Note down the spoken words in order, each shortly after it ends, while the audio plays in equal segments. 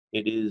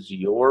it is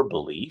your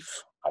belief,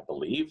 I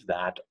believe,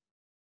 that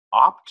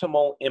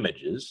optimal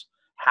images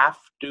have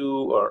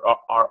to or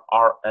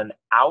are an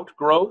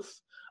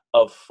outgrowth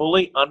of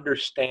fully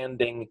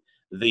understanding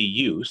the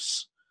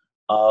use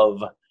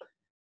of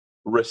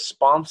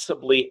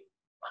responsibly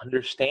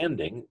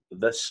understanding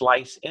the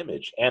slice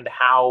image and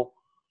how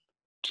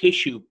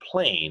tissue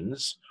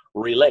planes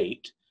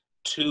relate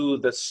to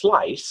the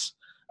slice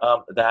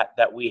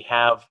that we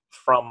have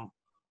from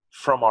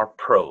our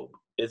probe.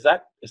 Is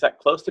that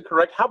close to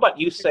correct? How about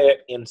you say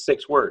it in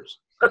 6 words?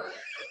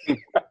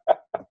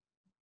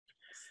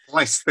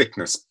 Slice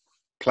thickness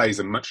plays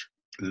a much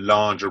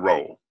larger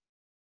role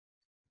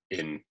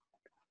in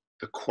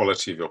the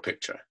quality of your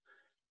picture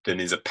than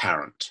is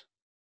apparent.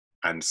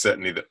 And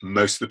certainly that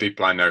most of the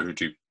people I know who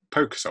do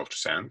POCUS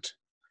ultrasound,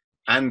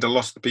 and a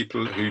lot of the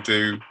people who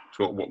do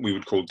what we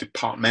would call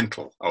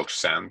departmental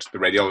ultrasound, the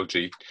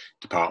radiology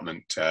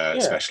department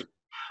especially,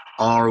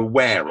 are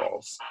aware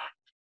of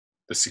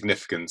the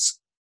significance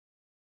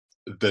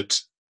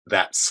that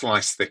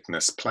slice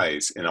thickness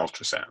plays in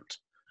ultrasound.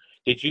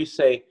 Did you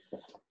say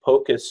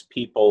POCUS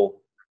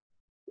people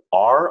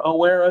are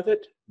aware of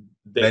it?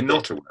 They're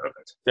not aware of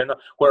it. They're not.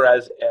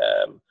 Whereas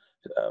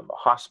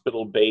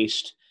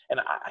hospital-based,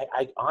 and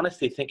I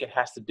honestly think it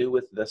has to do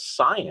with the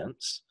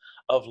science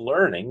of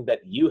learning that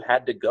you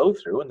had to go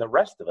through, and the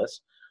rest of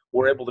us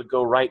were able to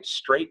go right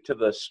straight to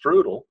the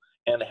strudel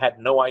and had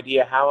no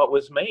idea how it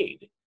was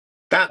made.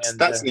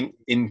 That's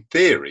in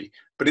theory,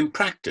 but in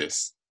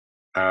practice,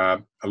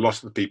 a lot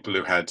of the people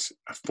who had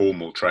a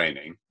formal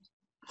training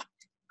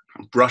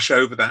brush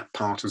over that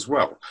part as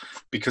well,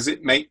 because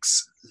it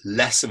makes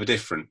less of a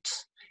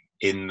difference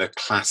in the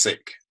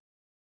classic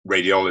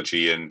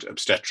radiology and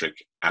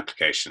obstetric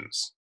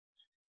applications.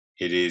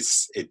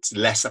 It's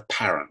less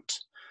apparent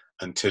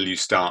until you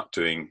start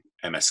doing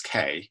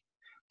MSK,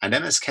 and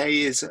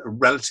MSK is a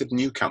relative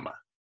newcomer.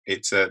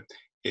 It's the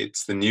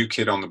new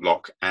kid on the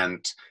block,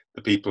 and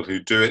the people who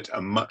do it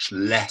are much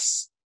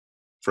less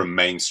from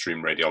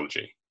mainstream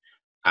radiology,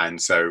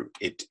 and so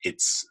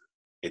its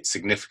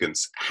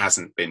significance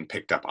hasn't been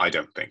picked up, I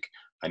don't think.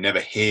 I never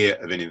hear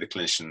of any of the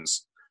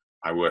clinicians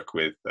I work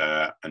with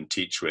and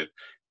teach with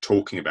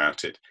talking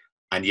about it,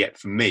 and yet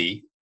for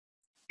me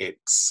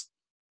it's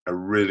a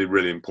really,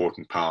 really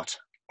important part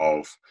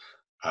of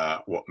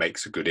what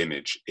makes a good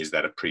image, is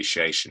that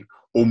appreciation,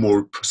 or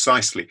more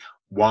precisely,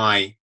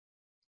 why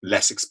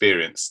less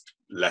experienced,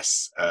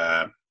 less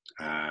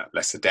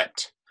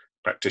adept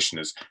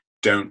practitioners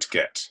don't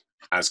get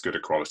as good a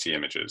quality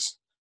images.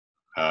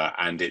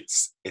 And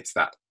it's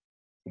that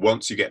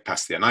once you get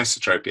past the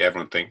anisotropy,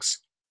 everyone thinks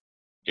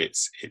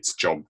it's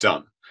job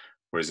done,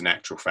 whereas in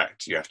actual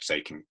fact you have to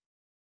take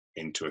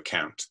into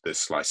account the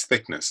slice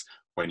thickness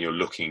when you're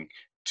looking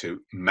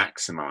to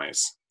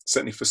maximize,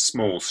 certainly for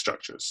small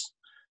structures,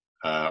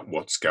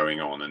 what's going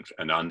on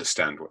and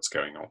understand what's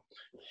going on.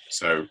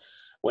 So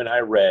when I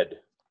read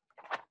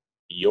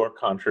your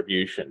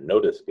contribution,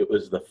 notice it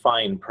was the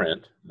fine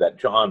print that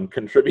John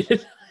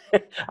contributed.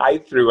 I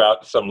threw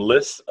out some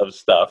lists of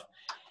stuff.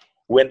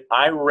 When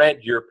I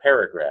read your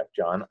paragraph,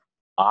 John,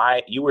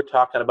 you were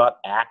talking about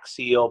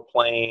axial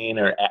plane,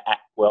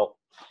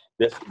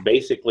 this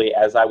basically,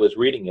 as I was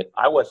reading it,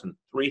 I wasn't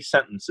 3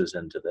 sentences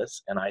into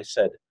this, and I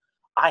said,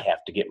 I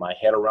have to get my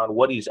head around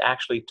what he's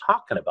actually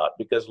talking about,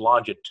 because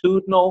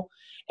longitudinal,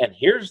 and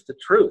here's the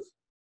truth.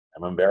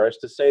 I'm embarrassed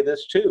to say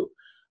this too.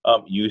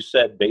 You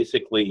said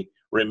basically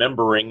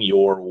remembering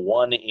your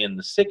 1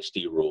 in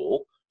 60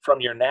 rule from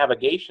your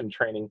navigation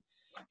training.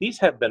 These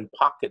have been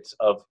pockets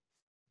of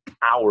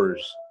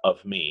hours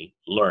of me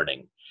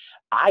learning.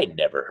 I'd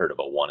never heard of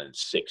a 1 in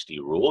 60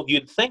 rule.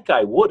 You'd think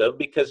I would have,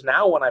 because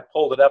now when I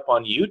pulled it up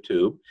on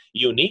YouTube,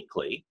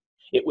 uniquely,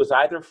 it was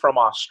either from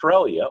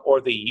Australia or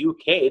the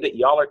UK that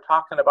y'all are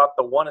talking about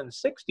the 1 in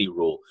 60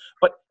 rule.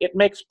 But it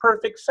makes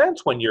perfect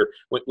sense when you're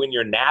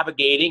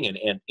navigating and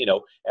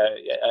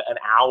an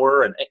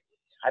hour, and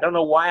I don't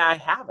know why I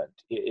haven't.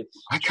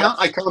 I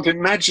can't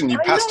imagine you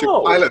passed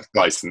your pilot's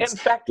license. In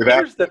fact,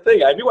 here's the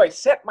thing. I knew I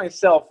set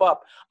myself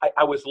up.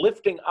 I was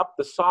lifting up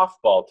the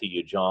softball to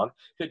you, John,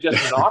 to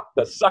just knock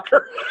the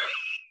sucker.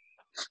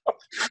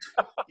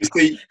 You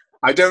see,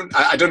 I don't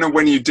know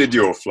when you did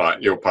your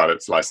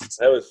pilot's license.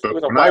 It was a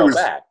while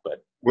back,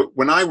 but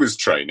when I was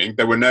training,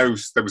 there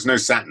was no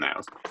sat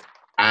nav,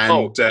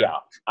 and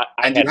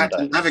and you had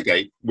to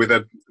navigate with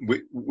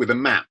a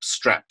map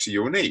strapped to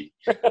your knee,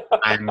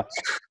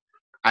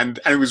 and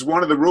it was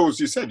one of the rules.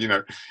 You said,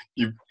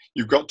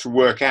 you've got to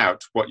work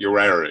out what your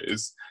error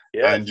is,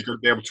 and you've got to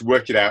be able to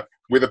work it out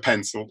with a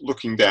pencil,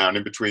 looking down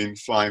in between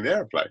flying the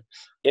airplane.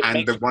 It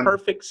makes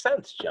perfect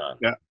sense, John.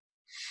 Yeah.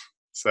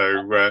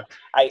 So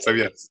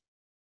yes.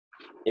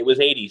 It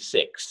was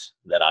 86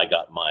 that I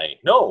got my,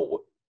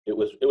 it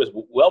was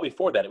well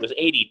before that. It was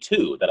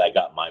 82 that I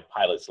got my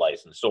pilot's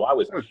license. So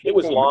it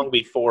was long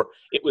before,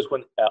 it was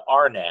when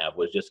RNAV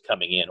was just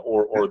coming in,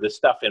 or the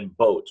stuff in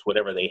boats,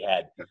 whatever they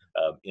had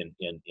in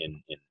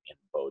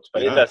boats.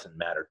 But it doesn't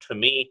matter. To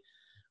me,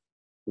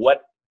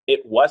 what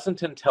it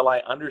wasn't until I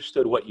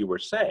understood what you were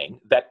saying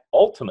that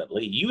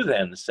ultimately you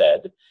then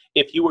said,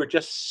 if you were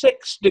just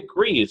 6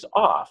 degrees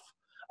off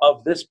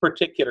of this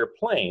particular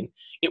plane,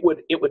 it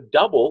would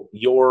double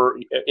your,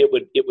 it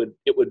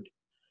would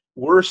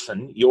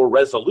worsen your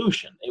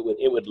resolution. It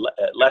would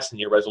lessen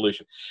your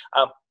resolution.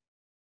 I'm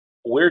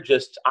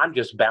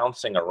just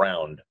bouncing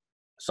around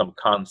some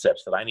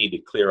concepts that I need to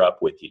clear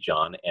up with you,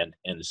 John.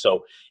 And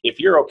so if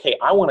you're okay,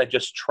 I want to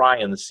just try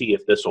and see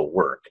if this will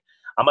work.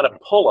 I'm going to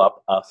pull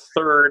up a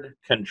third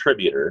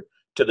contributor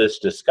to this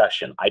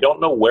discussion. I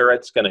don't know where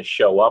it's going to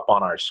show up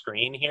on our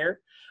screen here,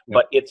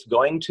 but it's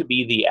going to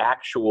be the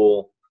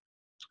actual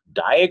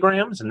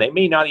diagrams, and they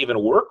may not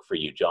even work for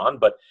you, John,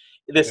 but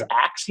this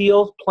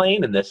axial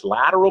plane and this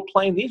lateral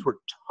plane, these were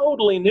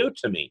totally new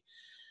to me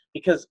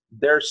because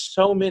there's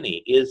so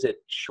many. Is it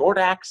short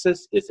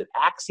axis? Is it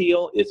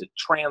axial? Is it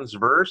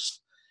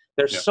transverse?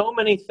 There's so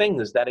many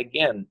things that,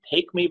 again,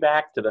 take me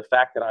back to the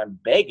fact that I'm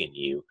begging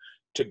you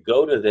to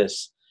go to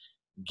this.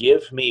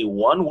 Give me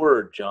one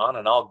word, John,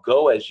 and I'll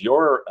go as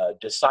your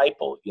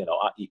disciple. You know,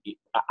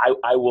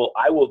 I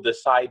will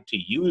decide to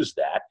use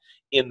that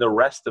in the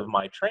rest of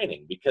my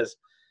training, because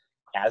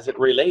as it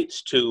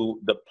relates to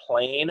the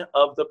plane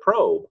of the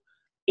probe,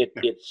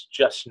 it's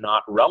just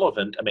not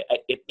relevant. I mean,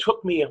 it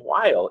took me a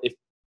while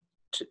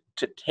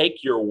to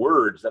take your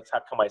words. That's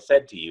how come I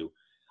said to you,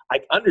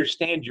 I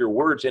understand your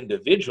words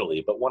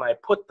individually, but when I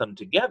put them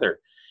together,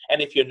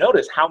 and if you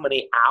notice how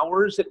many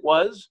hours it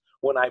was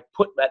when I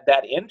put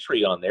that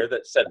entry on there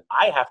that said,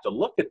 I have to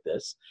look at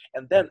this,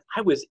 and then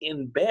I was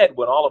in bed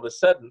when all of a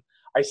sudden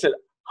I said,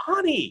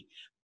 honey,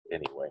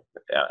 anyway,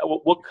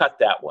 we'll cut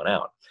that one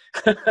out.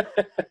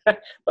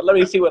 But let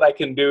me see what I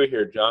can do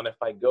here, John. If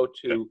I go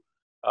to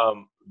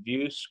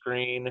view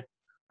screen,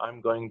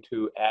 I'm going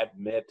to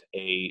admit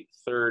a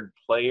third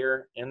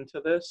player into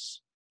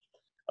this.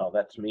 Oh,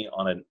 that's me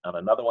on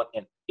another one.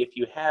 And if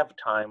you have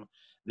time,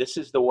 this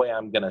is the way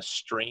I'm going to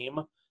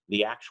stream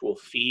the actual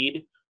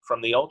feed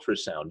from the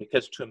ultrasound,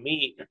 because to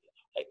me,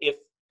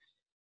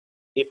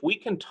 if we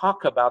can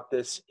talk about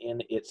this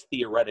in its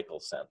theoretical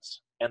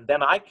sense, and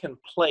then I can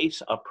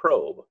place a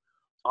probe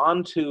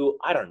onto,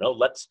 I don't know,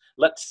 let's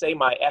say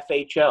my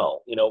FHL,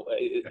 you know,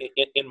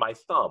 in my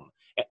thumb,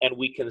 and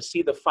we can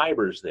see the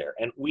fibers there,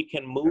 and we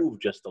can move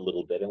just a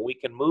little bit, and we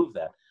can move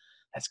that.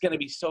 That's going to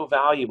be so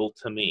valuable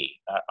to me.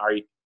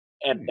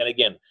 And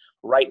again,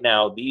 right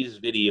now, these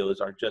videos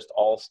are just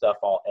all stuff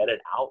I'll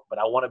edit out, but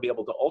I want to be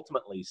able to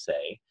ultimately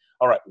say,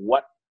 all right,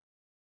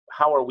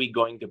 how are we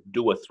going to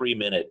do a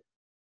 3-minute?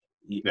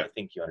 I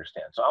think you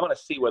understand. So I'm going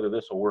to see whether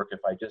this will work if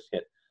I just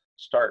hit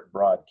start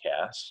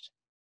broadcast.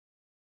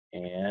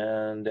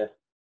 And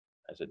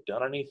has it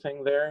done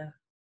anything there?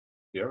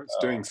 Yeah, it's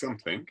doing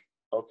something.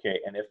 Okay,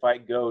 and if I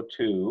go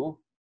to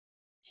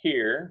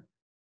here.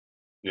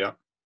 Yeah.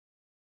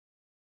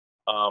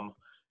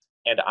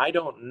 And I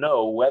don't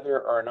know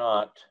whether or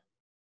not,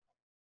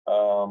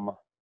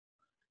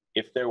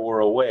 if there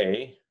were a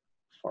way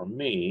for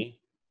me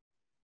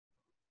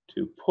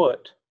to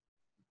put,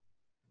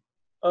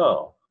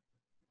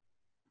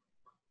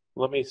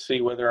 let me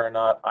see whether or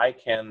not I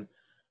can,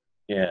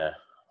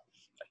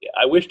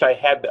 I wished I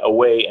had a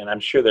way, and I'm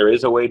sure there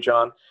is a way,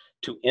 John,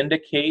 to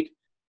indicate,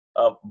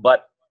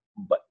 but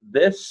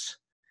this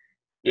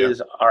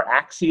is our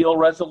axial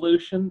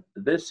resolution.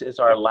 This is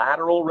our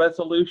lateral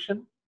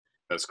resolution.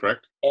 That's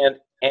correct. And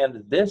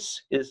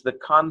this is the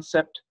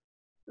concept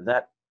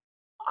that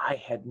I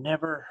had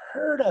never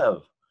heard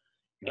of.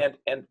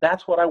 And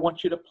that's what I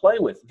want you to play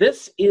with.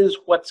 This is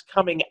what's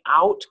coming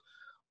out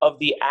of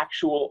the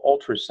actual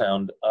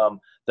ultrasound.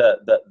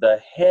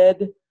 The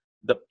head,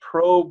 the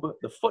probe,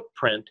 the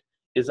footprint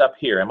is up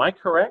here. Am I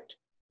correct?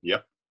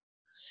 Yep.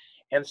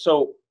 And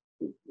so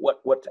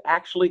what's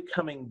actually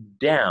coming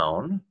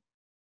down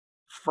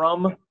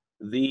from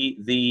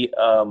the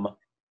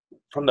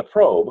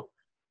probe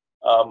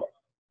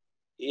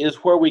is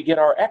where we get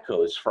our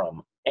echoes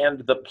from.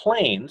 And the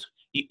planes,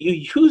 you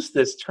use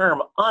this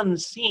term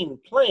unseen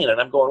plane,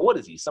 and I'm going, what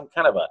is he, some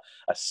kind of a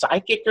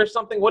psychic or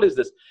something? What is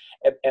this?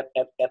 And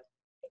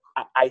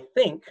I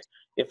think,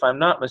 if I'm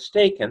not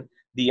mistaken,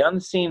 the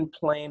unseen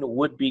plane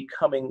would be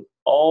coming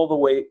all the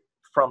way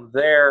from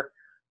there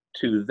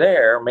to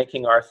there,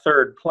 making our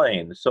third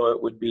plane. So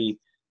it would be,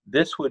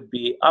 this would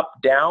be up,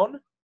 down.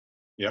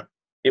 Yeah.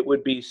 It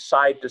would be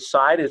side to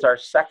side is our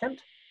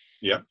second.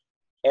 Yeah.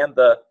 And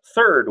the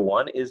third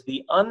one is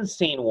the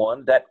unseen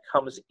one that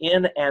comes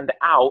in and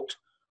out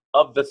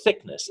of the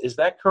thickness. Is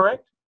that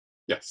correct?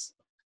 Yes.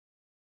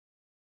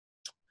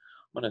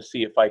 I'm going to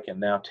see if I can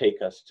now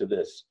take us to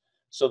this.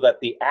 So that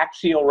the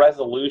axial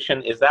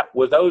resolution,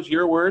 were those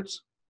your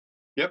words?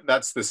 Yep,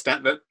 that's the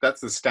standard,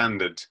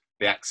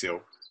 the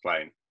axial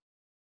plane.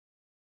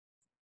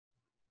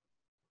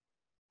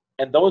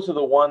 And those are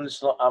the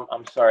ones,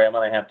 I'm sorry, I'm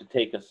going to have to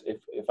take us,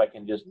 if I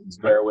can just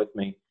bear with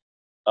me,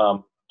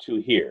 to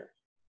here.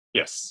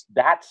 Yes.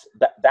 That's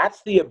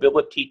the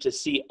ability to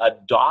see a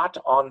dot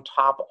on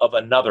top of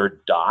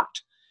another dot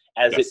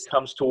as it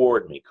comes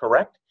toward me,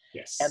 correct?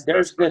 Yes. And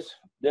there's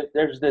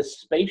this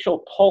spatial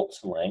pulse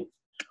length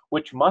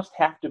which must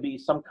have to be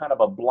some kind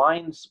of a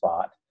blind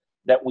spot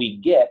that we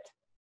get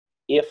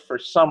if for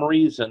some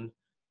reason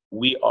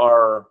we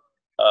are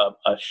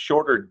a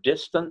shorter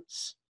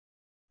distance.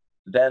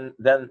 Then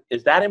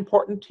is that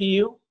important to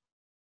you?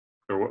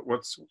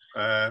 What's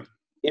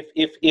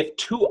If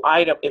two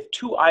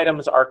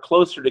items are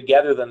closer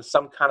together than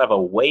some kind of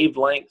a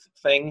wavelength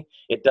thing,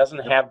 it doesn't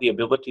have the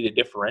ability to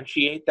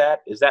differentiate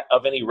that. Is that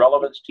of any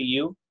relevance to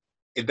you?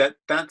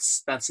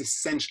 That's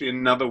essentially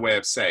another way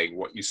of saying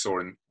what you saw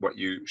in what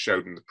you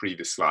showed in the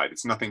previous slide.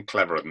 It's nothing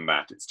cleverer than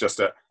that. It's just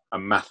a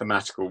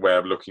mathematical way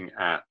of looking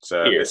at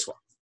this one.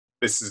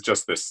 This is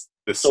just this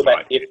so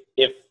slide. That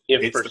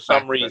if for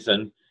some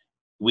reason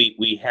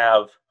we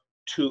have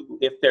two,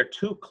 if they're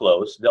too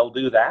close, they'll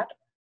do that.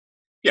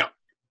 Yeah,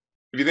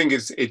 if you think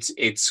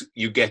it's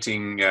you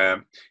getting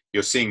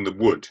you're seeing the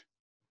wood,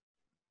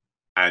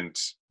 and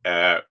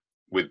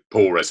with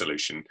poor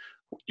resolution,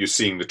 you're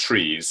seeing the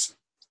trees.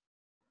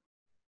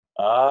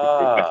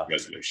 Ah,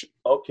 resolution.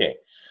 Okay.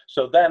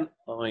 So then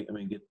let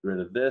me get rid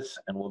of this,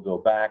 and we'll go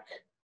back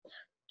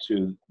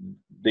to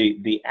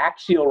the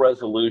axial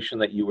resolution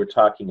that you were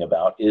talking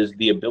about. Is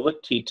the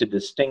ability to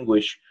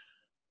distinguish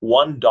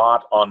one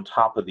dot on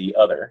top of the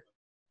other,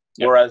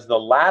 whereas the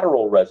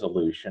lateral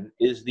resolution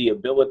is the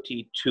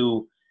ability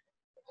to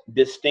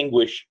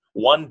distinguish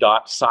one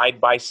dot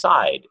side by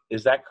side.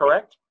 Is that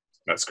correct?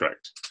 That's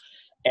correct.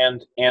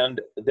 And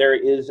there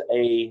is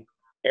a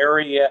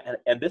area,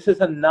 and this is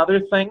another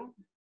thing,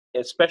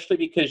 especially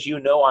because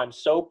I'm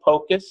so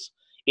POCUS,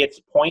 it's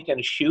point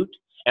and shoot,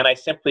 and I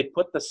simply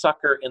put the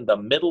sucker in the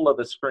middle of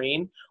the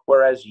screen,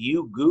 whereas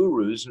you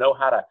gurus know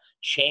how to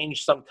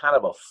change some kind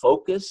of a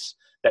focus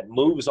that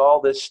moves all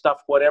this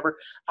stuff, whatever.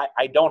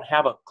 I don't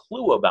have a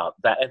clue about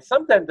that. And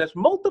sometimes there's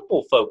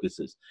multiple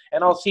focuses,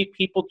 and I'll see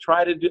people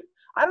try to do,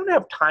 I don't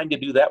have time to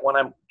do that when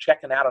I'm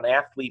checking out an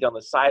athlete on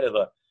the side of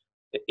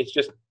it's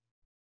just,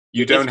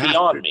 you don't it's have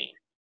beyond to. me.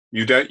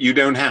 You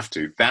don't have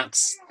to. That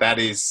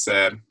is.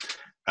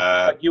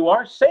 But you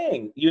are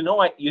saying,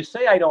 you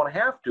say I don't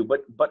have to,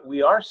 but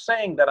we are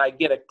saying that I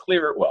get a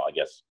clearer. Well, I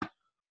guess,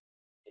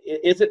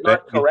 is it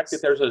not correct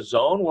that there's a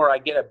zone where I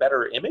get a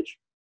better image?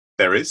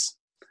 There is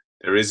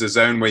a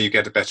zone where you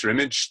get a better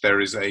image.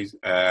 There is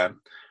but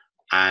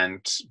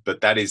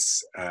that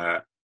is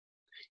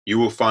you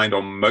will find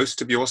on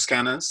most of your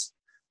scanners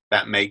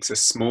that makes a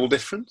small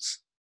difference.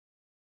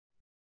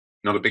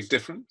 Not a big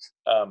difference?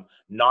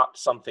 Not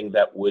something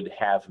that would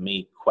have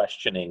me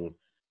questioning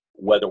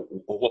what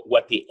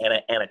the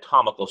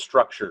anatomical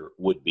structure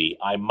would be.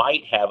 I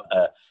might have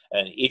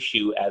an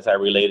issue as I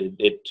related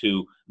it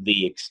to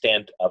the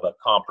extent of a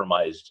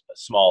compromised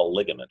small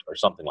ligament or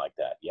something like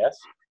that, yes?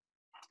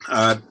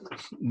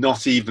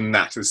 Not even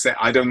that.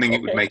 I don't think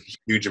it would make a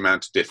huge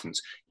amount of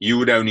difference. You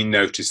would only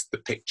notice the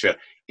picture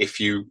if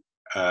you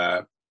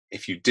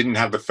didn't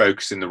have the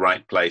focus in the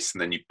right place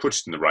and then you put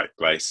it in the right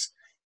place.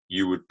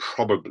 You would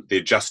probably, the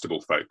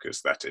adjustable focus,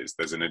 that is,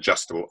 there's an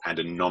adjustable and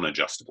a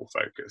non-adjustable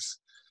focus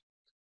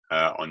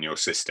on your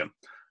system.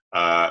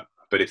 But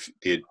if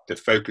the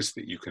focus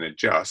that you can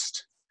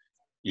adjust,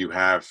 you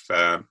have,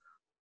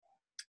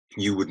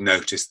 you would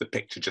notice the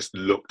picture just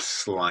looked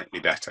slightly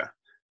better.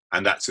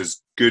 And that's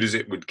as good as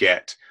it would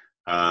get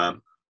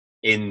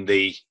in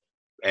the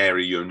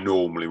area you're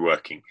normally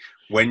working.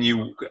 When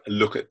you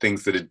look at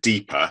things that are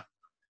deeper,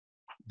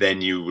 then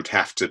you would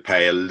have to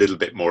pay a little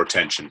bit more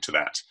attention to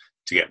that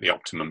to get the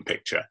optimum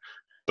picture.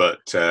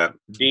 But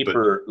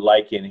deeper,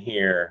 like in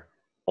here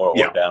or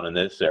down in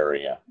this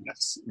area.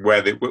 Yes,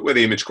 where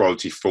the image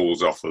quality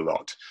falls off a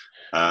lot.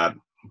 Go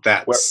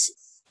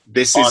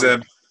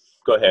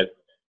ahead.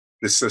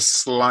 This is a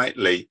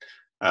slightly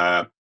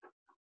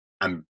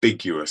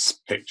ambiguous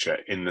picture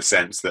in the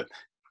sense that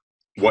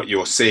what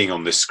you're seeing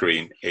on this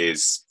screen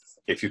is,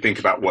 if you think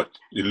about what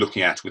you're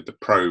looking at with the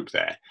probe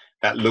there,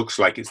 that looks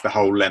like it's the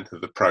whole length of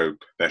the probe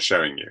they're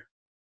showing you.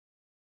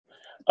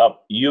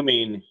 You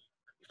mean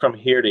from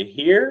here to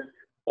here,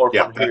 or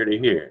from here to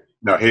here?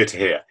 No, here to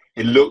here.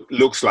 It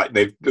looks like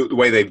the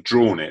way they've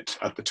drawn it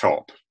at the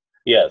top.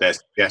 Yes, they're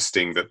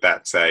suggesting that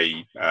that's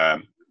a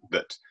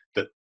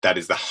that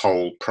is the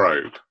whole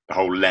probe, the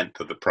whole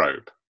length of the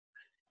probe.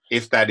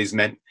 If that is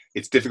meant,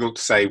 it's difficult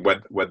to say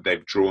whether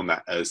they've drawn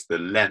that as the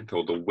length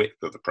or the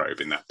width of the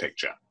probe in that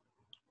picture.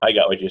 I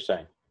got what you're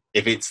saying.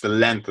 If it's the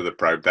length of the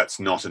probe, that's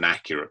not an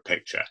accurate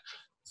picture.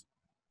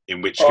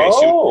 In which case,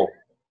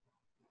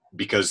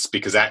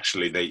 because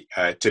actually they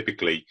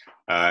typically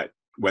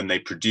when they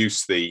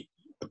produce the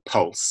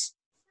pulse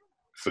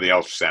for the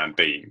ultrasound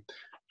beam,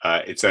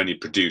 it's only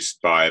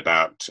produced by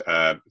about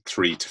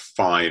 3 to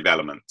 5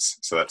 elements.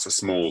 So that's a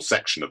small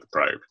section of the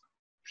probe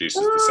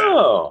produces the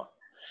sound.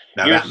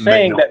 Now, you're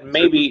saying that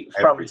maybe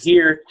from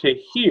here to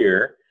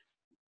here,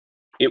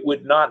 it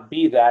would not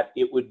be that.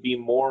 It would be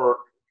more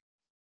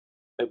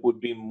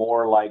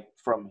like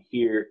from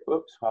here.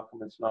 Oops, how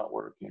come it's not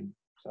working?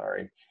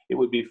 Sorry. It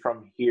would be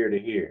from here to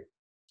here.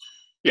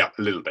 Yeah,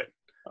 a little bit.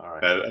 All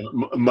right.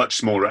 A much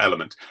smaller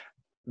element.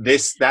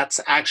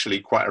 That's actually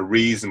quite a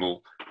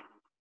reasonable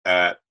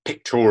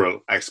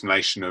pictorial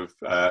explanation of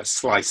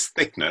slice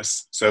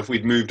thickness. So if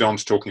we'd moved on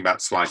to talking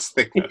about slice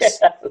thickness,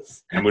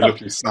 Yes. and we're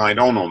looking side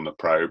on the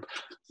probe,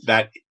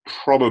 that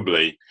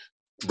probably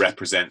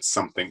represents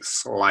something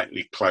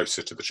slightly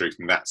closer to the truth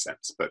in that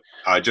sense. But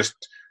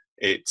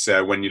it's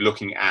when you're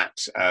looking at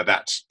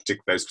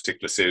those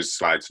particular series of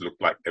slides,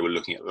 looked like they were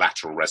looking at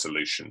lateral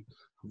resolution.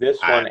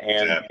 This one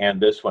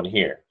and this one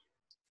here.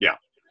 Yeah.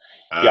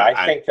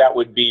 I think that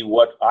would be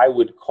what I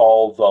would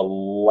call the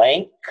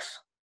length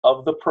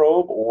of the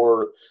probe,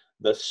 or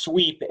the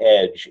sweep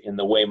edge in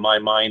the way my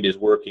mind is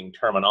working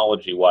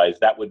terminology-wise.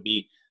 That would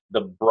be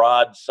the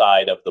broad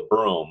side of the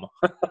broom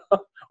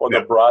or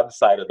the broad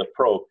side of the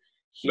probe.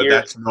 But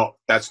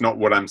that's not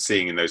what I'm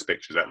seeing in those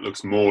pictures. That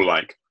looks more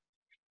like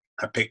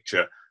a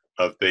picture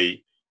of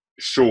the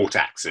short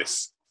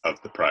axis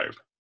of the probe.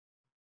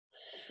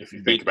 If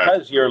you think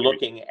because you're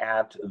looking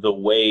at the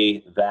way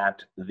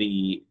that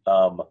the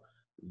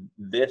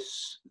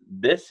this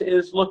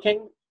is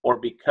looking, or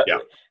because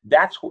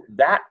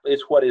that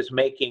is what is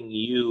making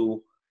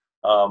you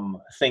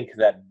think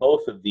that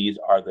both of these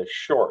are the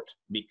short,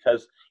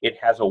 because it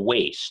has a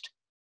waist,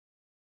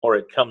 or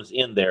it comes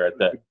in there at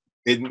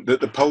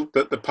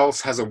the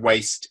pulse has a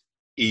waist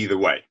either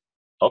way.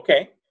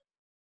 Okay.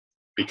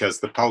 Because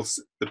the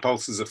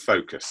pulses are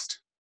focused.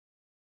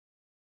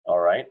 All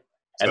right.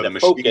 So and the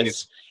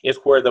focus is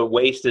where the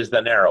waist is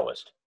the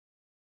narrowest.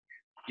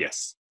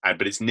 Yes,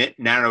 but it's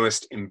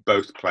narrowest in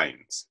both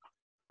planes,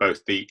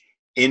 both the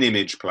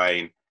in-image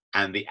plane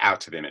and the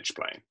out-of-image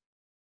plane.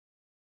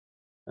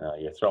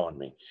 You're throwing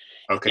me.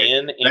 Okay.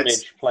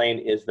 In-image plane,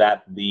 is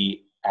that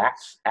the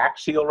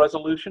axial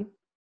resolution?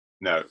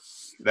 No.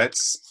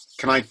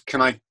 Can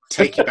I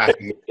take you back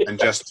and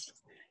just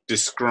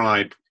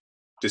describe,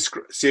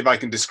 see if I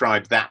can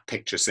describe that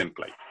picture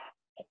simply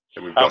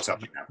that we've got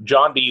up now.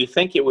 John, do you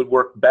think it would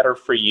work better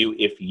for you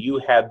if you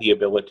had the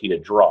ability to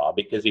draw?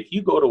 Because if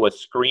you go to a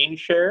screen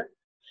share,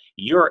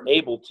 you're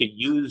able to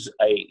use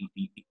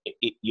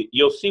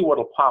you'll see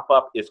what'll pop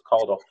up is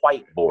called a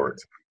whiteboard.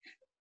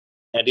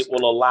 And it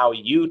will allow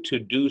you to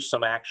do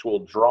some actual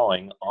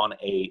drawing on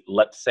a,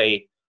 let's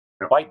say,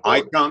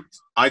 whiteboard.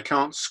 I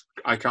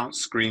can't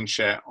screen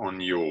share on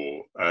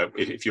your,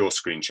 if you're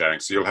screen sharing,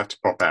 so you'll have to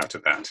pop out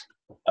of that.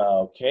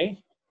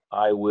 Okay,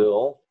 I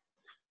will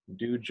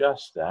do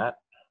just that.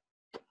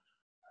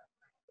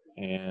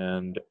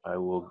 And I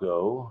will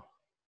go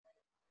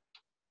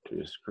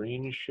to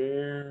screen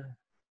share.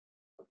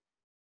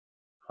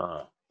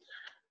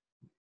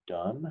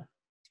 Done.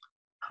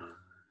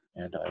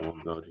 And I will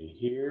go to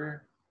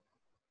here.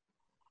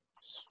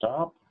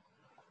 Stop.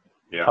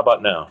 Yeah. How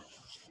about now?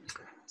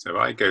 So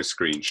I go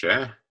screen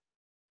share.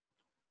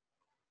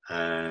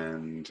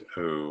 And,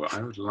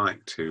 I would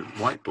like to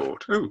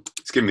whiteboard.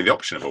 It's giving me the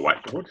option of a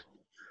whiteboard,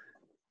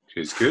 which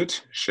is good.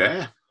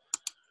 Share.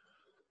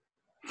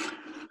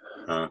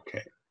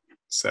 Okay.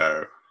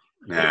 So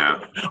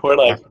now we're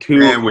like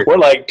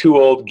two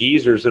old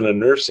geezers in a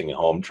nursing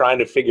home trying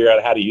to figure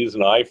out how to use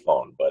an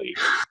iPhone, buddy.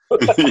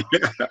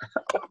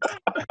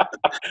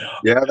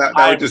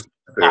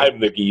 I'm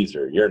the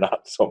geezer. You're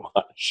not so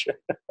much.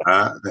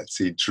 Let's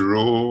see.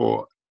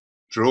 Draw.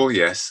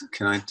 Yes.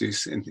 Can I do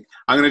something?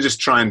 I'm going to just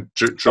try and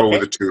draw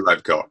with the tool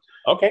I've got.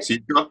 Okay. So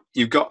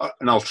you've got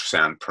an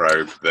ultrasound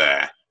probe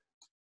there.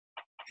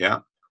 Yeah.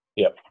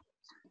 Yep.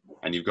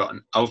 And you've got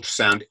an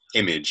ultrasound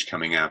image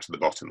coming out of the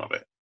bottom of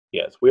it.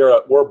 Yes,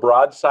 we're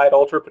broadside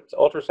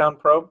ultrasound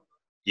probe.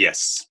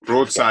 Yes,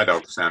 broadside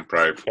ultrasound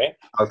probe. Okay.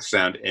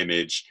 Ultrasound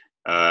image,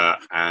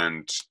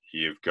 and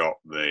you've got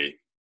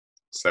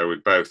so we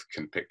both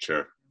can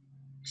picture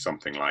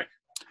something like.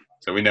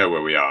 So we know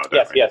where we are.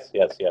 Don't we? Yes.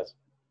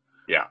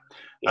 Yeah.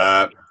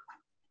 Yes.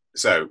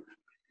 So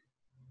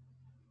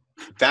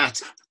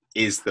that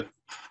is the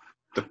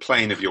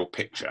plane of your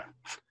picture.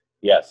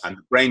 Yes. And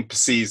the brain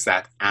perceives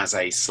that as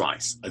a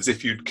slice, as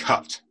if you'd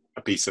cut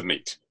a piece of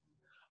meat.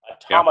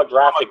 A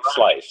tomographic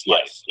slice.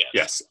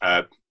 Yes.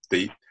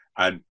 The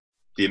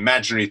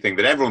imaginary thing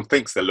that everyone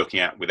thinks they're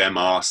looking at with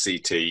MR,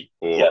 CT,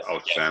 or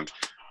ultrasound,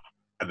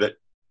 that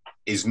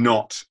is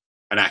not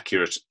an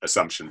accurate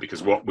assumption,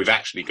 because what we've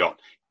actually got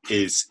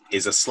is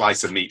a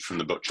slice of meat from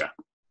the butcher.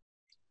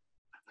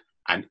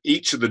 And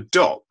each of the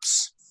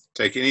dots,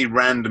 take any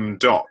random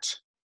dot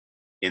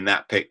in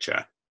that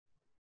picture,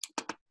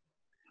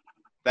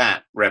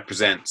 that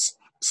represents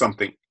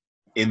something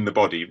in the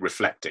body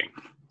reflecting.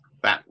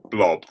 That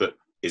blob that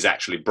is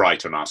actually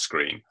bright on our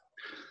screen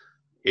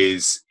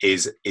is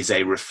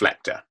a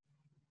reflector.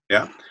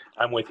 Yeah,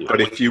 I'm with you.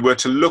 But if you were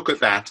to look at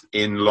that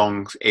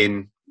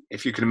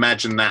if you can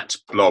imagine that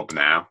blob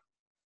now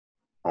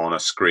on a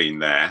screen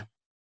there,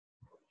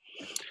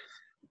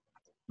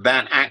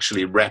 that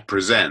actually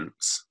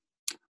represents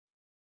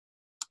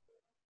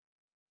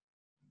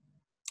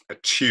a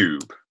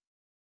tube.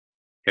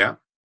 Yeah.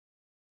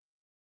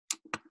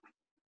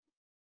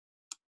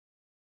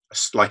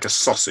 Like a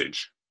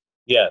sausage.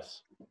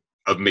 Yes.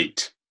 Of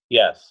meat.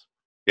 Yes.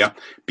 Yeah.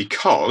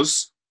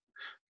 Because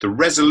the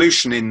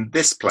resolution in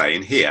this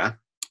plane here,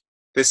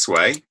 this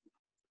way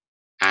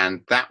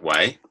and that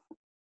way,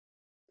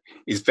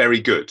 is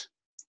very good.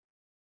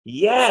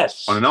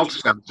 Yes. On an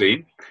ultrasound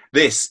machine,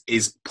 this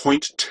is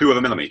 0.2 of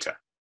a millimeter,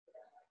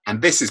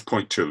 and this is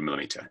 0.2 of a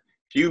millimeter.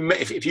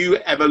 If you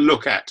ever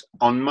look at,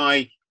 on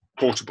my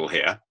portable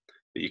here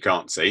that you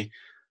can't see,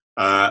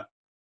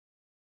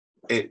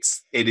 it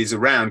is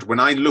around, when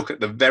I look at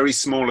the very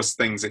smallest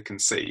things it can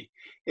see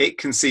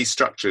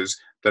structures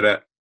that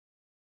are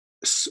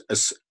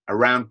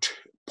around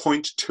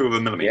 0.2 of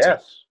a millimeter.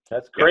 Yes,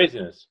 that's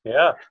craziness.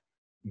 Yeah.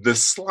 The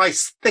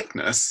slice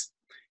thickness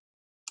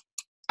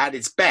at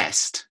its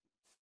best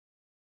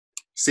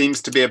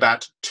seems to be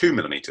about 2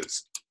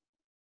 millimeters.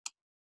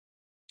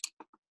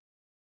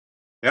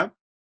 Yeah,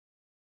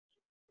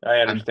 I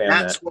understand and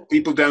that's that. what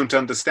people don't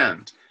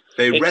understand.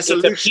 It's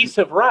a piece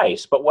of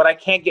rice, but what I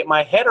can't get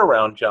my head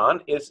around,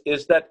 John,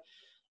 is that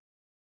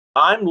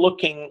I'm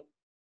looking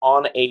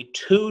on a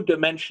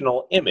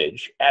two-dimensional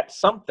image at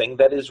something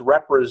that is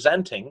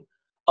representing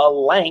a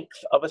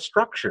length of a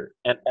structure,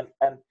 and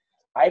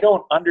I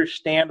don't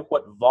understand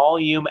what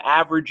volume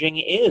averaging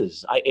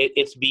is.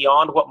 It's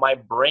beyond what my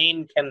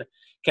brain can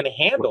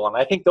handle, and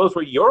I think those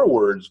were your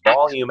words,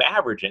 volume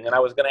averaging, and I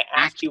was going to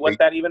ask you what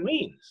that even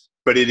means.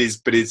 But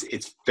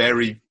it's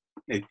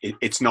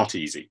not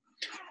easy.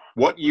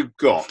 What you've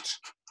got,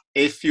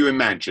 if you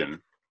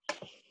imagine,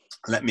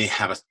 let me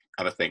have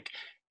a think.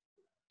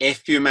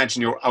 If you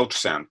imagine your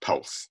ultrasound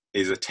pulse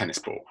is a tennis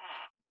ball.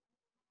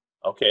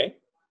 Okay.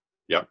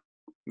 Yep.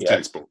 Yes.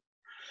 Tennis ball.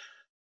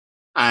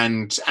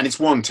 And it's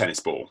one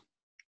tennis ball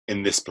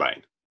in this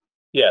plane.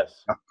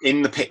 Yes.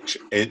 In the picture,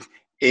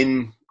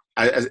 the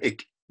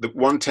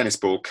one tennis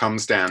ball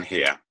comes down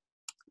here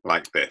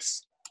like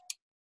this,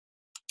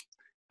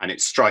 and it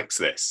strikes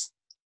this,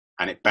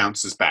 and it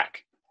bounces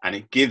back, and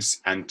it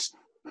gives, and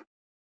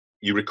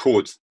you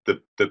record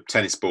the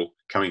tennis ball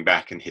coming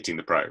back and hitting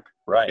the probe.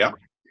 Right. Yeah.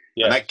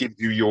 Yes. And that gives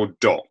you your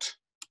dot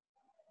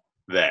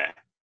there.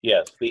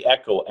 Yes, the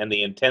echo and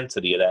the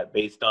intensity of that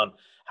based on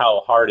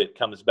how hard it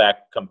comes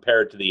back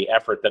compared to the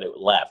effort that it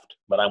left.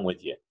 But I'm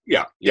with you.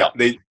 Yeah.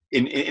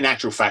 In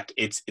actual fact,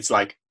 it's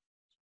like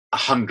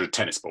 100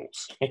 tennis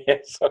balls.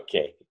 Yes.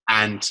 Okay.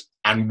 And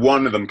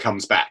one of them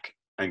comes back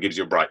and gives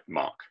you a bright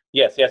mark.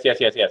 Yes. Yeah.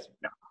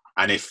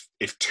 And if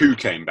two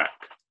came back,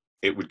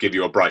 it would give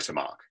you a brighter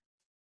mark.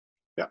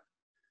 Yeah.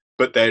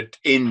 But they're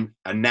in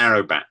a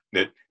narrow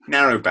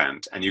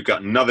band, and you've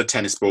got another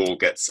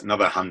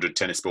 100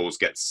 tennis balls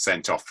gets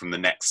sent off from the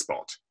next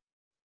spot,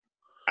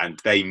 and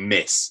they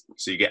miss.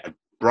 So you get a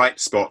bright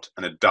spot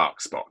and a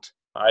dark spot.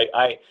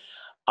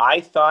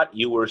 I thought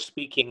you were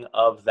speaking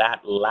of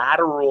that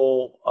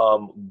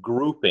lateral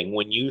grouping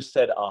when you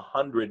said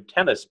 100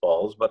 tennis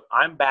balls, but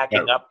I'm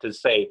backing up to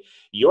say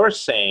you're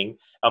saying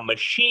a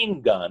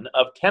machine gun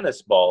of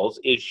tennis balls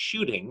is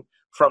shooting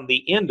from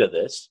the end of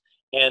this,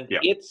 and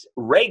it's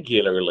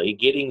regularly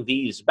getting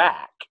these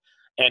back.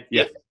 And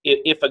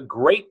if a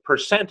great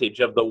percentage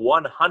of the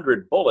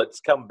 100 bullets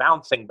come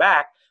bouncing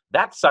back,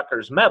 that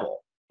sucker's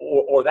metal,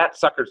 or that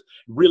sucker's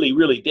really,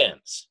 really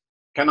dense.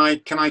 Can I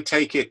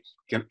take it?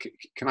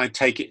 Can I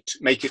take it?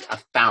 Make it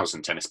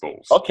 1,000 tennis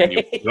balls?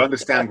 Okay. You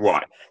understand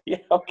why? Yeah.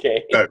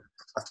 Okay. So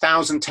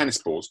 1,000 tennis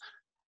balls,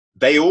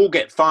 they all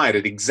get fired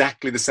at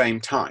exactly the same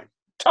time.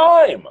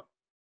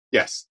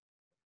 Yes.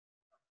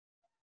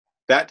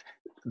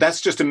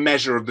 That's just a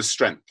measure of the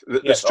strength.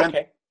 The strength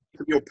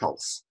of your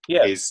pulse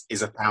is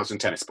 1,000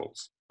 tennis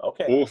balls.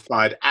 Okay. All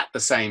fired at the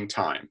same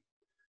time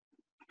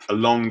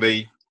along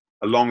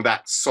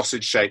that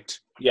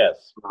sausage-shaped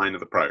line of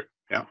the probe.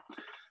 Yeah.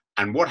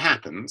 And what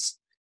happens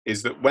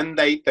is that when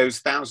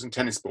those 1,000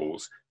 tennis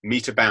balls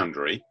meet a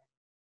boundary,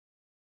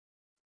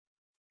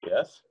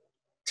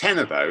 10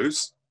 of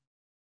those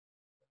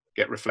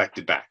get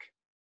reflected back,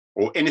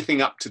 or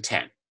anything up to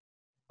 10.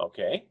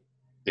 Okay.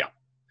 Yeah.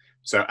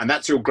 So, and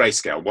that's your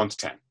grayscale, 1 to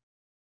 10.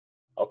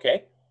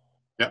 Okay.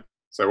 Yeah.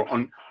 So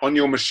on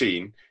your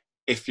machine,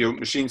 if your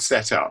machine's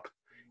set up,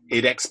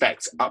 it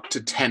expects up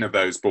to 10 of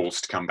those balls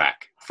to come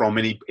back from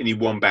any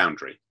one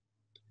boundary.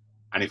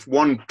 And if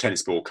one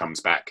tennis ball comes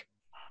back,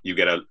 you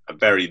get a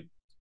very,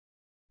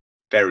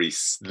 very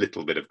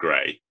little bit of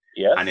grey.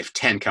 Yes. And if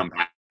 10 come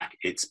back,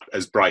 it's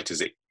as bright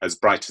as it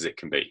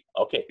can be.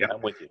 Okay, yeah?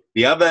 I'm with you.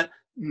 The other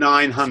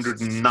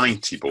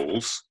 990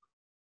 balls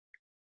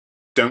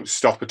don't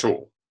stop at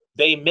all.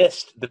 They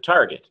missed the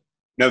target.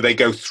 No, they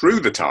go through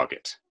the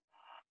target.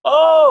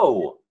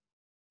 Oh!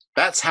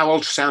 That's how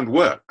ultrasound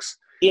works.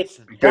 It's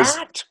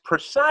that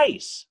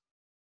precise.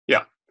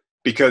 Yeah,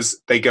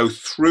 because they go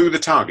through the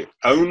target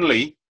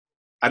only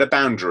at a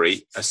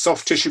boundary, a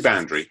soft tissue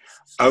boundary,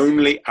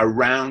 only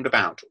around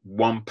about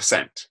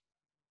 1%.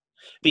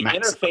 The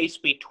maximum.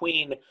 Interface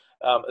between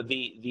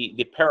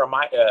the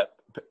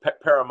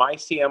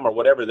paramycium or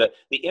whatever, the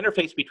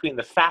interface between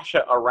the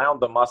fascia around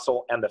the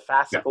muscle and the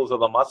fascicles of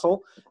the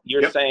muscle,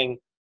 you're saying,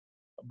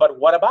 but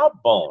what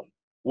about bone?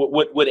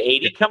 Would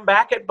 80 come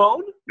back at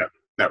bone?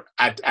 No.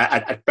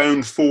 At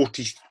bone,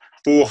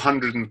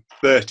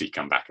 430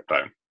 come back at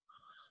bone.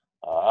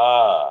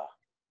 Ah,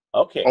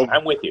 okay,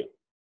 I'm with you.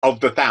 of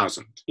the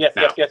 1,000. Yes,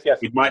 now, yes.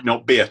 It might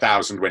not be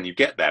 1,000 when you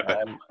get there,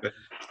 but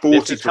 40.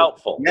 This is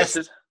helpful. Less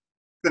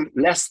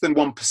than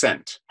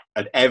 1%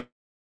 at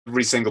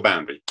every single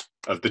boundary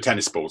of the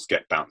tennis balls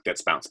gets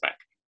bounced back.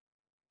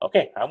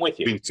 Okay, I'm with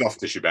you. Between soft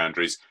tissue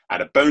boundaries,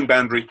 at a bone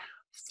boundary,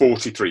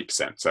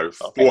 43%. So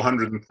okay.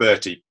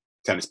 430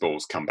 tennis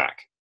balls come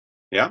back.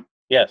 Yeah?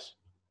 Yes.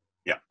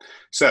 Yeah.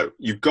 So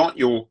you've got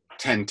your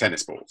 10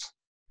 tennis balls.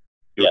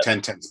 Your yes.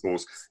 10 tennis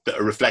balls that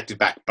are reflected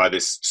back by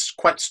this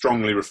quite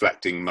strongly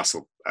reflecting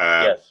muscle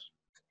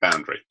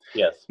boundary.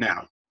 Yes.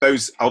 Now,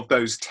 those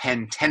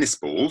 10 tennis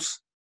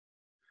balls,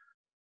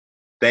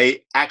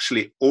 they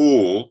actually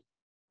all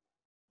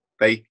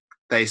they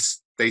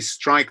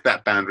strike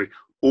that boundary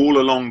all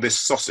along this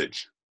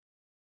sausage.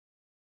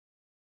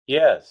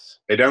 Yes.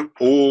 They don't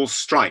all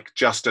strike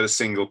just at a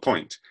single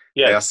point.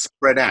 Yes. They are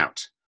spread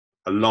out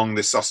along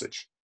this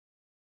sausage.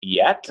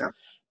 Yet,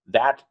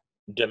 that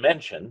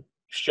dimension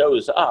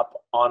shows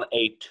up on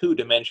a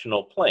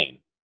two-dimensional plane.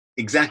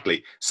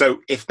 Exactly.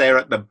 So if they're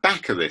at the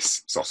back of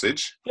this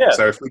sausage, yes.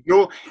 So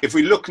if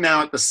we look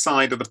now at the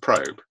side of the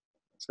probe,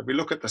 so if we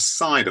look at the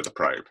side of the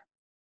probe,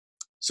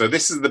 so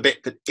this is the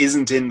bit that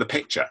isn't in the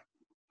picture.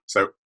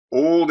 So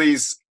all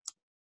this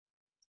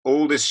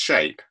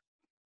shape.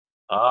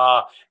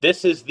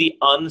 This is the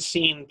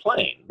unseen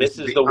plane. This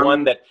is the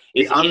one that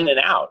is in and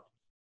out.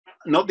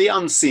 Not the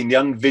unseen, the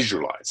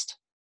unvisualized.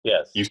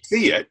 Yes. You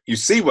see it. You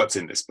see what's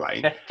in this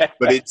plane,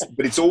 but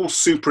it's all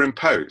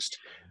superimposed.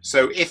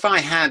 So if I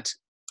had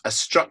a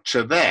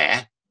structure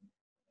there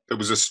that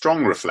was a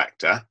strong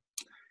reflector,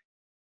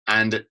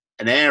 and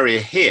an area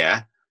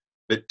here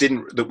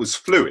that was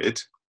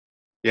fluid,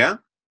 yeah.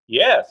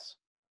 Yes.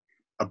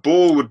 A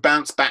ball would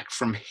bounce back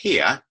from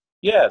here.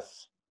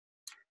 Yes.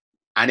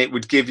 And it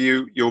would give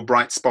you your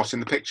bright spot in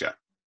the picture.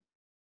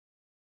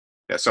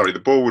 Yeah, sorry, the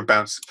ball would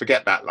bounce,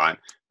 forget that line,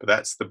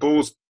 but the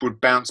balls would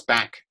bounce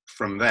back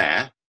from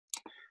there,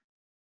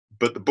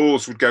 but the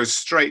balls would go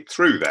straight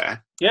through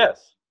there.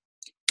 Yes.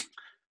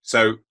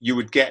 So you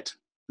would get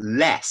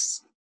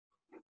less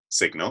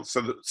signal.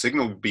 So the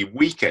signal would be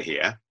weaker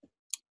here.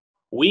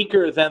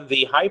 Weaker than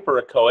the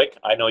hyperechoic,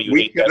 I know you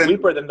hate that,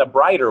 weaker than the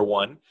brighter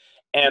one,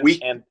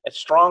 and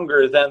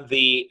stronger than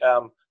the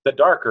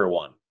darker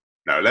one.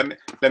 No,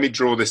 let me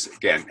draw this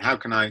again. How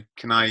can I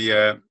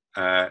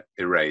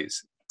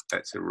erase?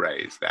 Let's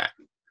erase that.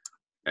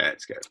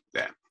 Let's go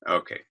there.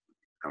 Okay,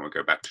 and we'll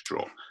go back to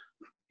draw.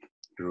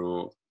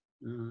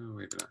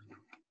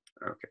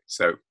 Okay,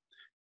 so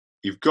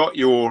you've got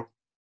your.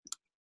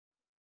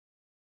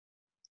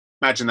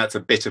 Imagine that's a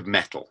bit of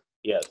metal.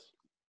 Yes.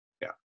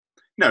 Yeah.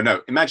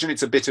 No. Imagine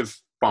it's a bit of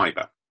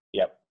fiber.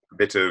 Yep. A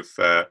bit of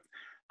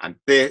and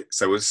there.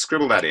 So we'll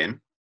scribble that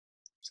in.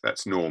 So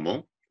that's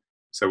normal.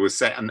 So we'll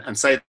say and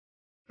say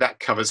that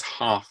covers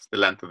half the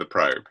length of the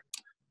probe,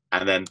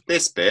 and then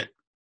this bit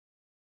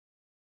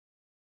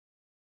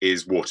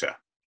is water.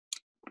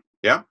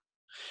 Yeah.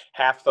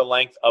 Half the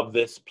length of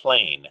this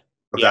plane.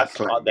 That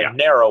plane, on the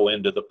narrow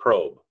end of the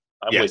probe.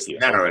 I'm with you.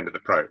 Narrow end of the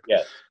probe.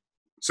 Yes.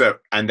 So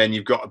and then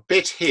you've got a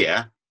bit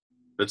here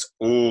that's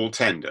all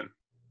tendon.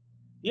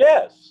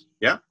 Yes.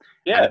 Yeah.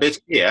 Yes. And a bit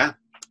here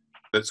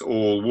that's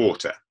all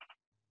water.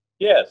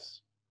 Yes.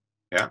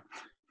 Yeah.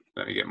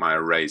 Let me get my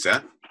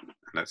eraser.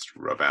 Let's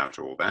rub out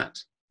all that.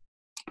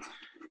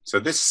 So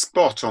this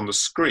spot on the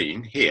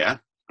screen here,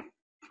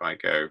 if I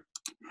go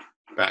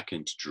back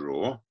into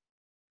draw,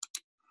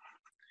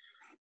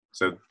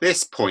 so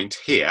this point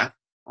here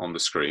on the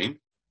screen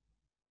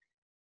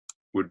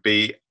would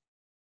be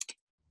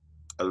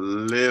a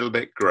little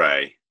bit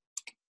grey.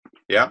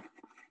 Yeah?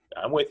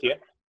 I'm with you.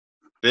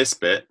 This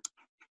bit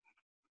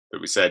that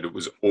we said it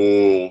was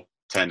all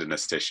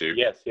tendinous tissue.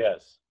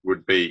 Yes.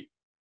 Would be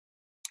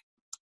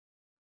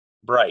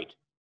bright.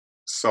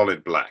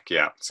 Solid black,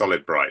 yeah,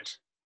 solid bright.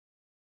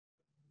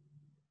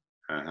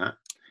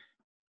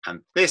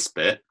 And this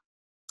bit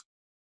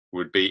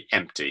would be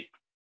empty.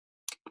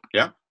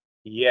 Yeah?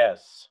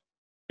 Yes.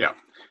 Yeah,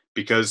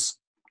 because,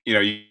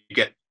 you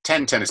get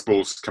 10 tennis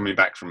balls coming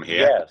back from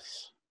here.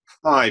 Yes.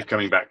 5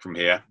 coming back from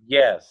here.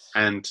 Yes.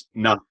 And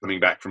none coming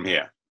back from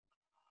here.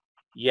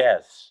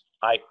 Yes.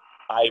 I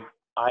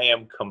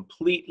am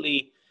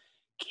completely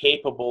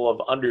capable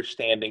of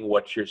understanding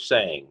what you're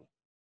saying.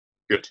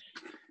 Good.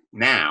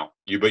 Now,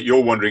 but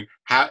you're wondering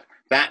how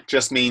that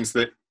just means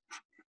that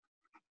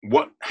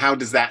how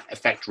does that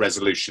affect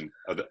resolution?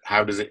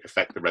 How does it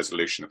affect the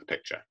resolution of the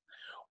picture?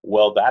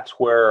 Well, that's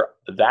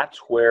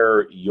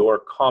where your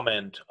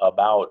comment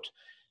about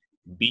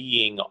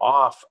being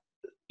off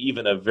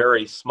even a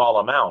very small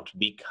amount,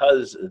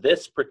 because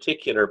this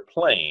particular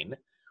plane,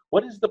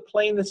 what is the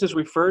plane this is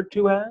referred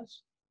to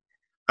as?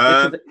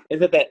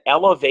 Is it that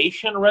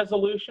elevation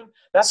resolution?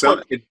 That's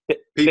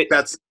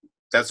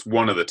that's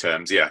one of the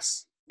terms,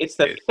 yes. It's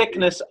the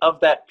thickness of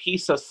that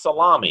piece of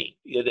salami,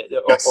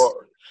 Yes.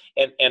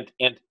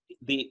 and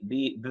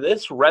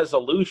this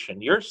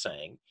resolution you're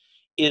saying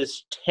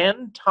is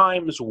 10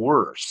 times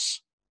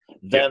worse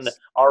than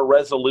our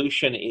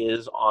resolution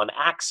is on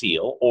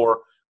axial,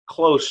 or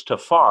close to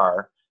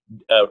far,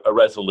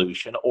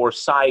 resolution, or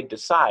side to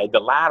side, the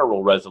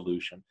lateral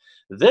resolution.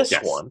 This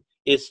Yes. one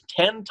is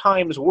 10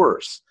 times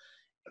worse.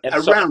 And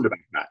Around about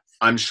that.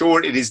 I'm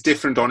sure it is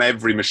different on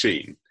every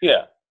machine.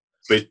 Yeah.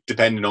 But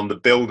depending on the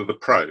build of the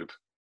probe.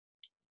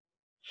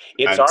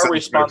 It's our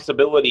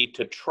responsibility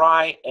to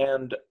try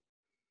and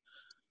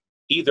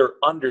either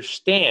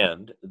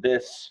understand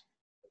this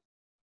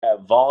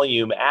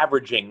volume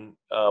averaging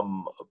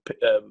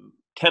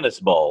tennis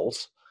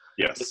balls.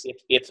 Yes.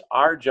 It's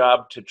our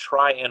job to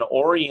try and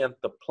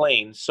orient the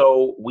plane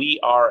so we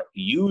are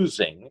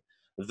using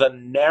the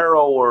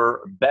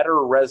narrower,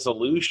 better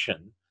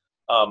resolution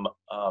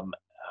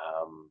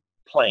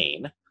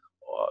plane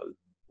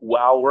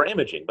while we're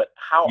imaging. But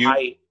how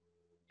I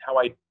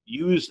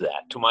use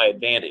that to my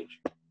advantage.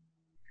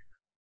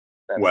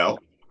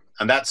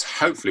 And that's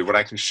hopefully what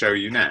I can show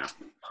you now.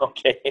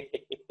 Okay.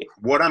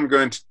 What I'm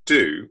going to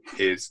do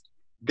is,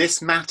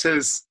 this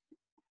matters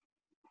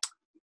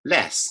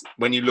less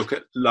when you look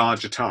at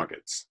larger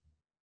targets.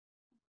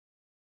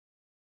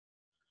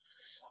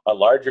 A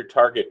larger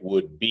target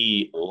would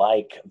be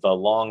like the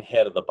long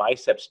head of the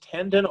biceps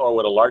tendon, or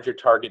would a larger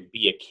target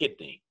be a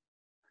kidney?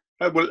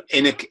 Well,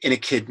 in a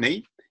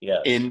kidney,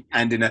 yes. in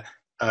a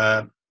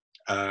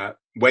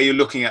where you're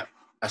looking at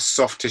a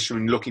soft tissue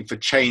and looking for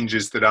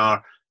changes that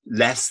are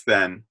less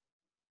than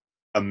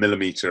 1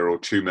 millimeter or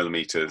 2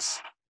 millimeters.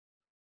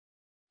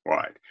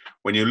 Right.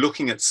 When you're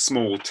looking at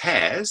small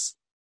tears,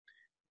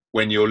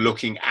 when you're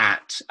looking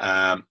at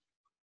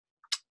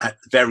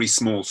very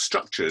small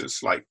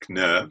structures like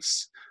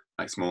nerves,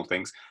 like small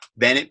things,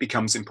 then it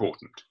becomes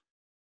important.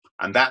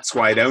 And that's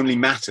why it only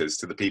matters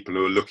to the people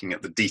who are looking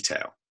at the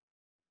detail.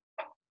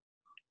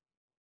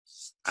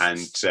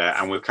 And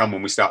we'll come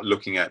when we start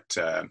looking at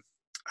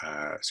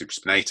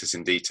supraspinatus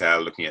in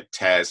detail, looking at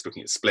tears,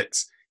 looking at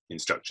splits in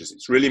structures.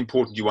 It's really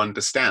important you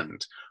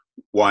understand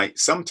why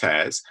some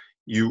tears,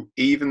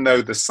 even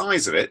though the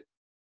size of it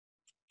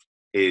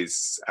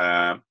is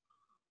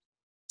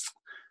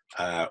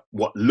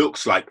what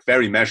looks like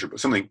very measurable,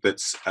 something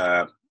that's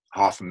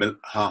half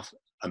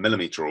a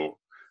millimeter or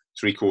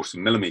 3/4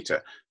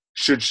 millimeter,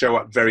 should show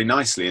up very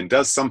nicely, and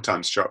does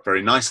sometimes show up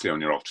very nicely on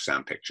your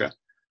ultrasound picture,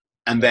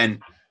 and then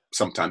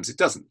sometimes it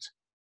doesn't.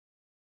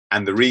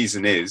 And the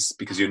reason is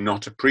because you're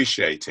not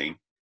appreciating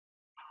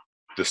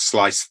the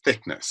slice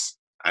thickness,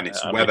 and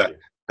it's whether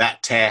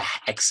that tear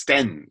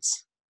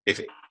extends. If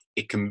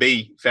it can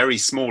be very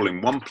small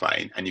in one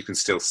plane and you can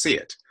still see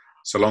it,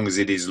 so long as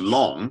it is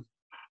long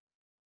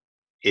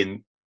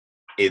in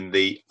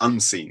the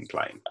unseen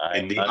plane,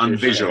 in the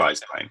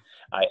unvisualized plane.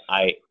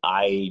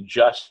 I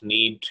just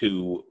need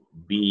to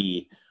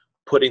be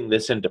putting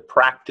this into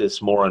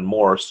practice more and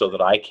more so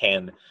that I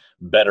can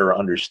better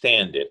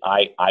understand it.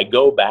 I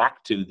go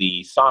back to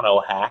the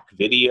Sono hack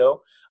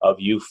video of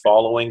you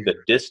following the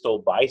distal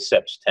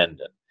biceps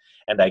tendon,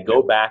 and I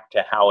go back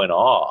to how in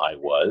awe I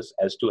was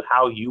as to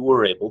how you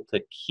were able to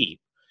keep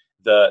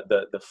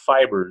the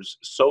fibers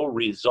so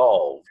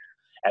resolved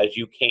as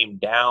you came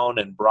down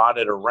and brought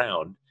it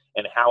around,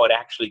 and how it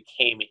actually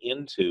came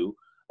into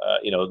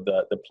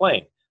the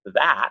plane.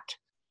 That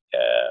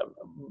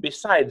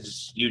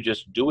besides you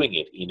just doing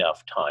it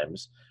enough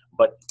times,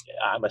 but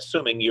I'm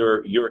assuming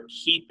you're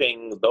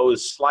keeping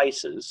those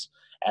slices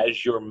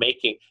as you're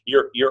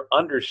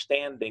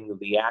understanding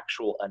the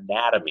actual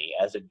anatomy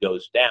as it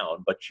goes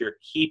down, but you're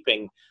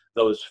keeping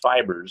those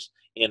fibers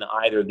in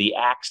either the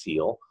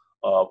axial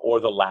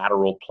or the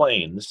lateral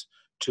planes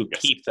to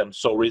keep them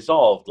so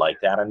resolved like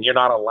that, and you're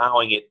not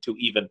allowing it to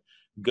even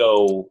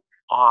go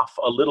off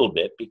a little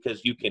bit,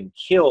 because you can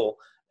kill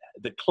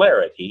the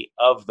clarity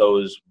of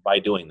those by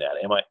doing that.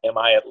 Am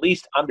I at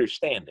least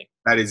understanding?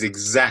 That is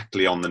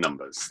exactly on the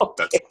numbers.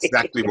 Okay. That's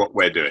exactly what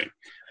we're doing.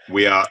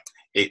 You're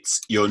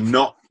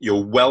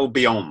well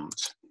beyond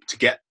to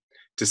get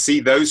to see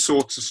those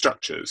sorts of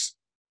structures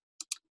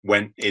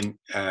when in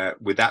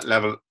with that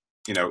level,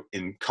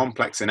 in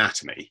complex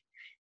anatomy.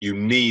 You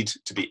need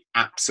to be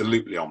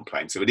absolutely on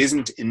plane. So it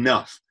isn't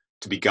enough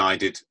to be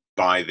guided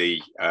by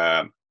the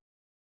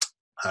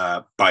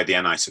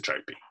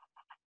anisotropy.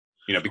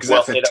 Because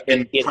that's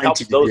it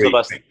helps those of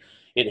us. Thing.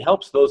 It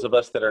helps those of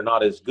us that are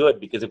not as good,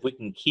 because if we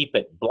can keep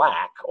it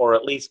black, or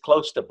at least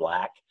close to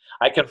black,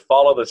 I can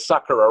follow the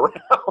sucker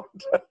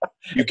around.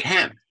 You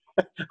can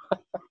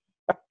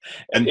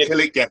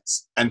until it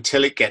gets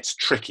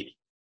tricky.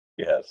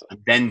 Yes,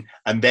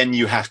 and then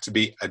you have to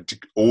be an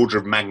order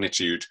of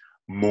magnitude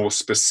more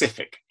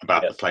specific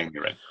about the plane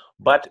you're in.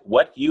 But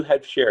what you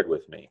have shared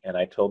with me, and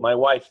I told my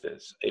wife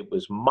this, it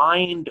was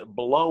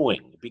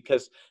mind-blowing,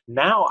 because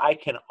now I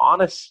can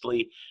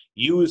honestly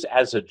use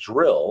as a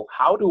drill,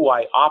 how do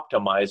I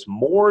optimize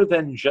more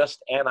than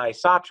just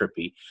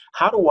anisotropy?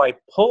 How do I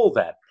pull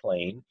that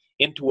plane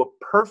into a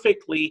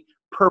perfectly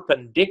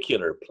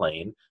perpendicular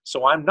plane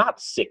so I'm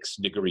not 6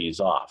 degrees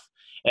off?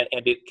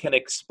 And it can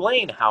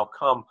explain how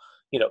come,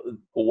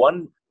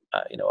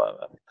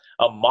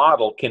 a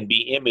model can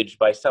be imaged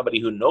by somebody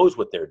who knows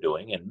what they're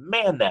doing, and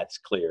man, that's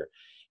clear.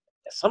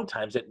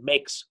 Sometimes it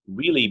makes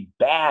really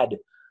bad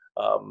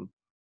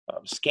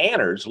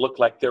scanners look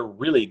like they're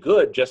really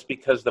good just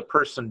because the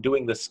person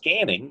doing the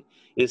scanning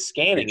is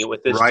scanning it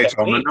with this right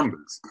technique. on the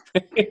numbers.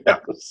 Yes. Yeah.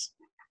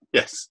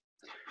 Yes.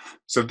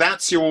 So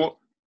that's your,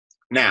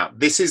 now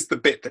this is the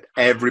bit that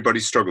everybody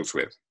struggles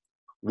with.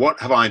 What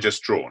have I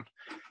just drawn?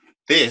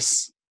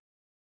 This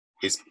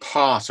is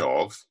part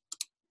of,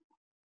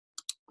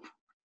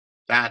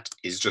 that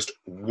is just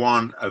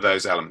one of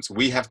those elements.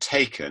 We have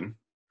taken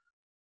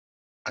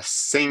a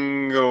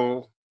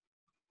single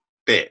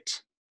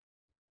bit.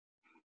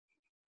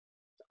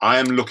 I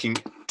am looking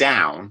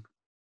down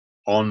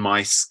on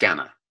my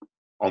scanner,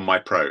 on my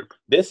probe.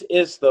 This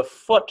is the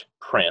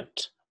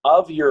footprint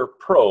of your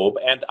probe,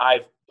 and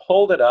I've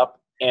pulled it up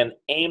and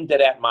aimed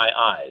it at my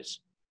eyes.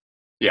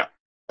 Yeah,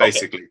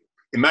 basically. Okay.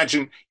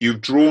 Imagine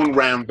you've drawn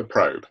round the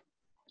probe.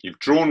 You've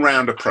drawn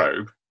round a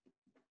probe.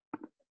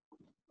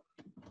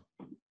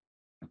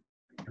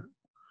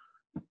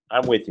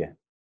 I'm with you.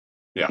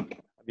 Yeah. I'm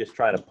just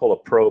trying to pull a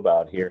probe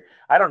out here.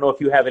 I don't know if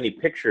you have any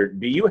picture.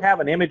 Do you have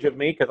an image of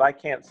me? Because I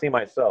can't see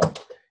myself.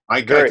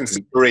 I can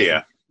see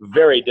Maria.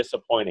 Very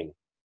disappointing.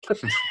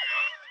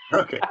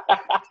 Okay.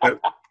 So,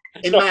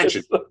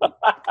 imagine.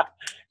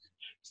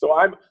 So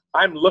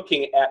I'm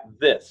looking at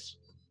this.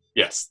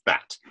 Yes,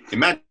 that.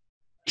 Imagine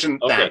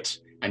that,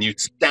 and you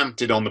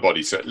stamped it on the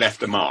body so it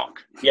left a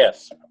mark.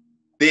 Yes.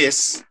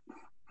 This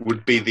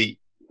would be the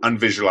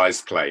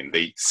unvisualized plane,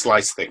 the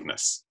slice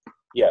thickness.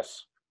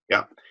 Yes.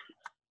 Yeah.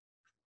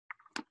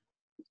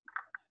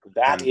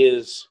 That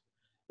is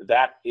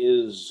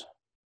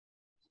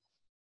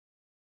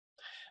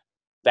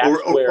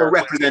or a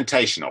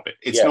representation of it.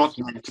 It's yes. not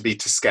meant to be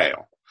to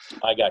scale.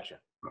 I got you.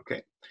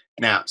 Okay.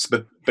 Now,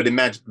 but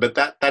imagine, but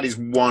that is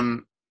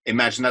one.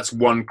 Imagine that's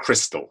one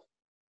crystal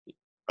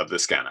of the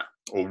scanner,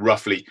 or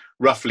roughly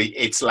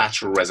its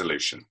lateral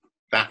resolution.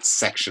 That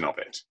section of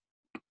it.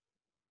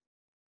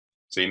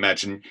 So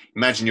imagine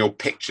your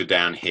picture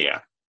down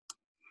here.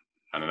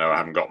 I don't know. I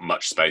haven't got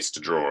much space to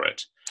draw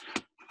it,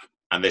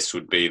 and this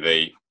would be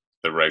the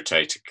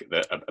rotator,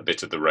 a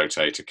bit of the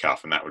rotator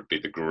cuff, and that would be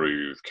the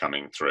groove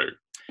coming through.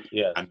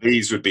 Yeah. And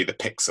these would be the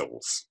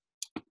pixels.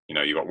 You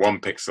know, you've got one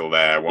pixel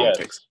there, one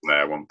pixel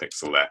there, one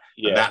pixel there.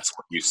 Yes. And that's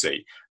what you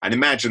see. And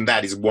imagine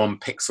that is 1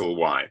 pixel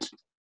wide.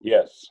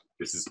 Yes.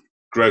 This is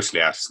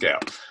grossly out of scale.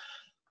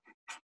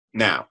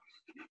 Now,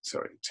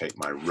 sorry, take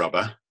my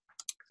rubber,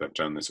 because I've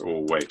done this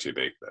all way too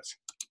big.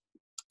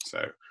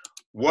 So,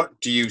 what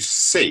do you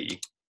see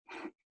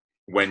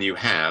when you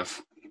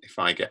have, if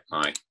I get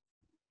my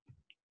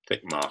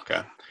thick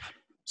marker,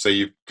 so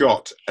you've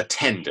got a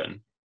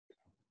tendon,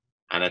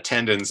 and a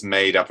tendon's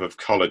made up of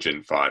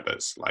collagen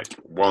fibers, like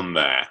one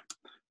there,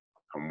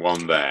 and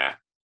one there,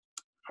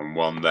 and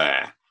one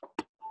there.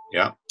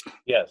 Yeah?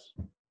 Yes.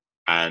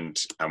 And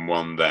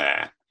one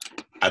there.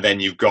 And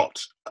then you've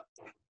got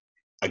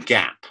a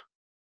gap.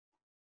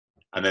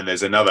 And then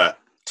there's another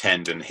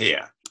tendon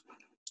here,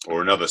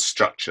 or another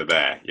structure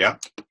there. Yeah?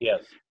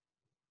 Yes.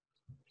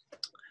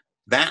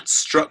 That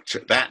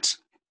structure,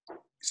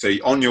 so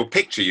on your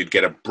picture, you'd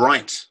get a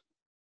bright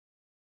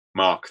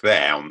mark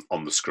there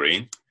on the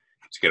screen.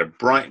 So you get a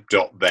bright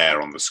dot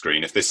there on the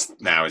screen, if this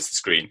now is the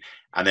screen,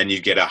 and then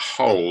you get a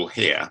hole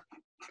here,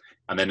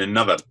 and then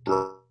another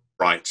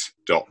bright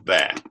dot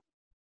there.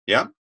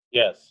 Yeah?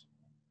 Yes.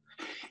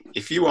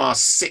 If you are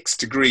 6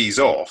 degrees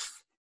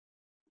off,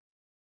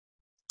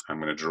 I'm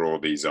going to draw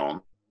these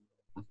on,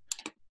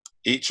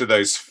 each of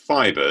those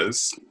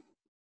fibers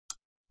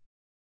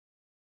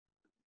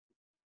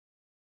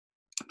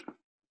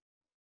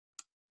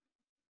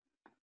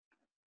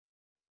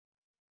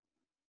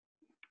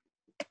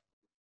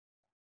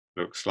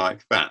looks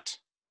like that.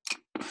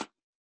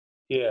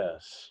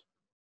 Yes.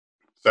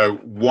 So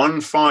one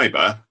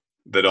fiber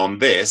that on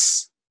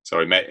this,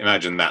 sorry,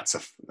 imagine that's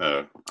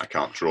I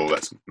can't draw,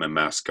 that's my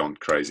mouse gone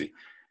crazy.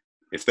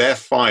 If there are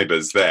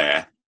fibers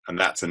there, and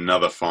that's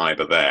another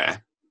fiber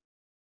there,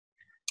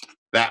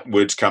 that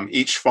would come,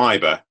 each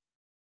fiber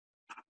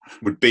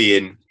would be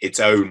in its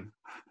own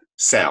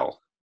cell.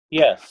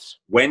 Yes.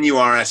 When you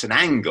are at an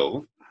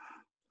angle,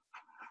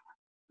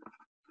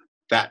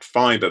 that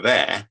fiber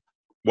there,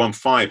 one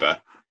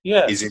fiber,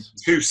 is in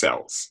 2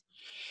 cells.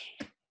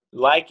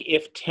 Like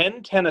if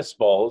 10 tennis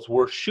balls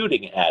were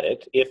shooting at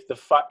it, if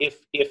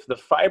the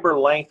fiber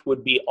length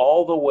would be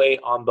all the way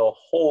on the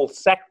whole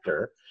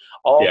sector,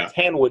 all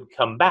 10 would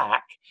come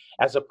back,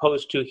 as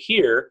opposed to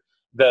here,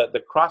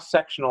 the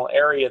cross-sectional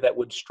area that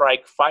would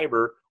strike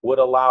fiber would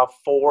allow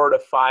 4 to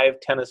 5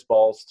 tennis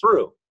balls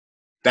through.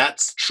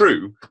 That's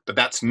true, but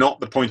that's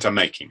not the point I'm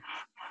making.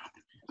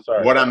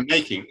 Sorry. What I'm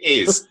making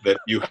is that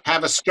you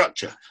have a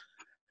structure.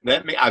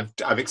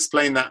 I've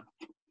explained that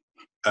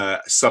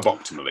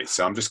suboptimally,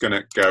 so I'm just going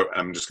to go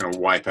and I'm just going to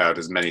wipe out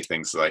as many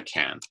things as I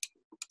can.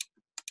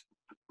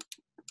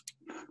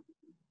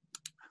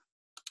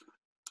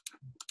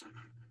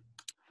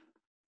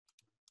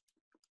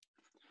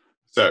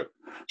 So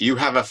you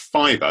have a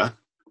fiber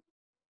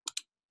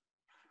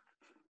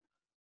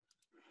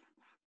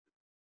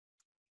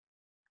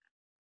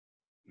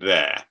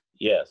there.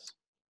 Yes.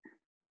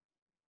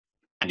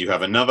 And you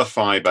have another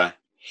fiber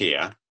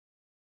here.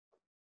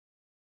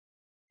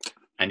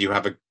 and you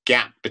have a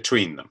gap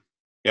between them.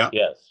 Yeah.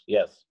 Yes.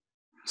 Yes.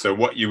 So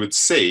what you would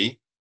see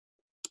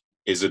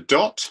is a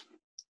dot,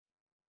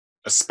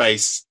 a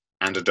space,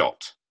 and a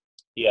dot.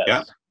 Yes.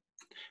 Yeah.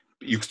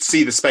 You could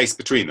see the space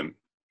between them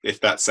if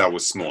that cell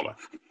was smaller.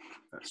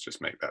 Let's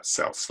just make that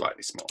cell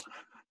slightly smaller.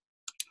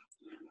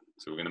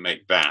 So we're going to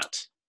make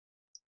that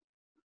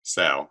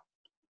cell,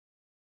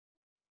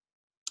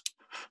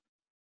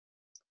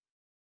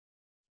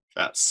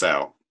 that's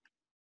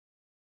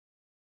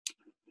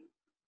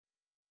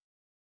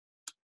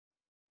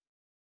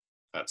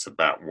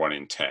about 1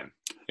 in 10.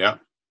 Yeah.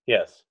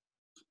 Yes.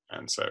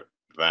 And so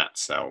that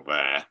cell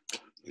there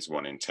is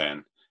 1 in 10,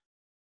 and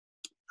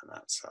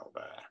that cell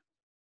there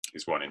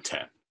is 1 in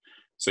 10.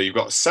 So you've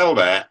got a cell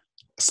there,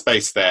 a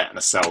space there, and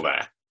a cell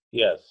there.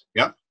 Yes.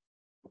 Yeah.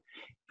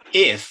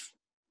 If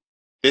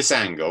this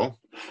angle,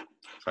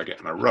 if I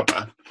get my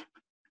rubber,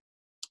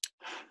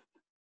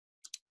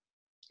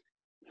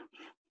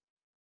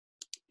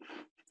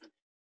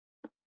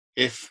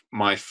 if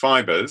my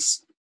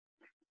fibers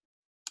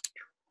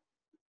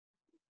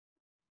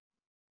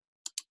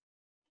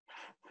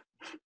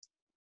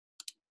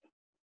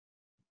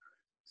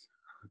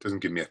it doesn't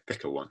give me a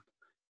thicker one.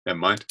 Never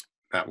mind,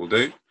 that will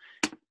do.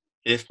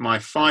 If my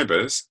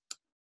fibers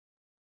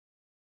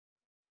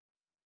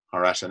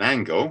are at an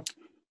angle,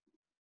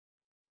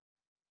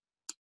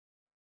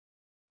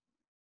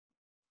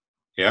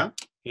 yeah?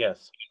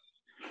 Yes.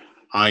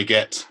 I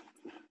get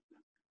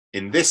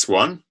in this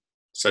one,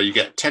 so you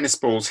get tennis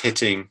balls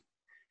hitting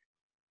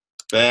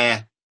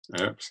there,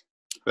 oops,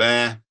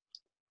 there.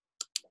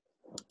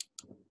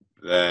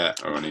 Oh,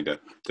 I need a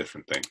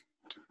different thing.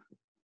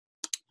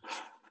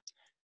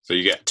 So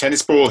you get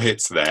tennis ball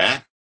hits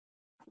there,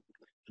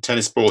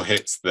 tennis ball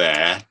hits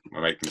there.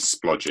 We're making a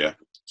splodge here.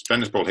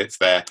 Tennis ball hits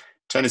there,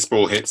 tennis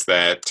ball hits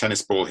there,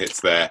 tennis ball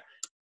hits there,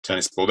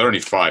 tennis ball. There are only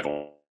 5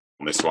 on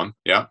this one,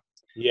 yeah?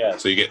 Yeah.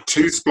 So you get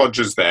 2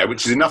 splodges there,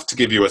 which is enough to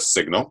give you a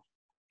signal.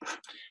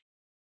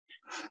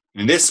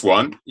 In this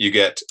one, you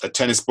get a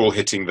tennis ball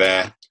hitting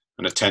there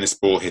and a tennis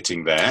ball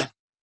hitting there.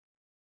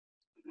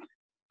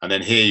 And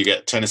then here you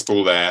get tennis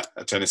ball there,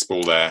 a tennis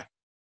ball there.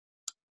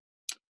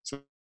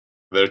 So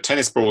there are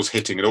tennis balls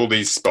hitting at all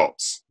these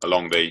spots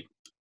along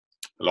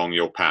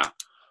your path.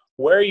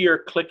 Where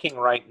you're clicking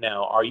right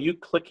now, are you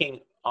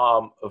clicking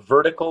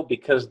vertical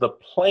because the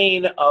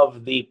plane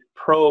of the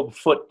probe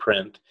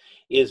footprint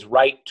is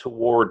right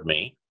toward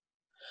me?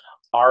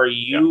 Are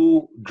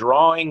you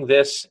drawing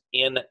this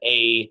in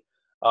a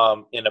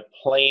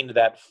plane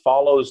that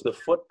follows the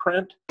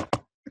footprint?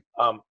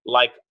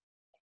 Like,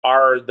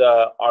 are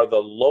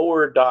the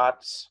lower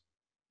dots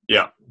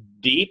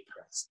deep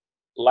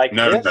like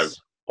this?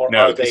 Or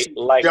No, are they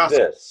like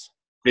this?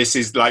 This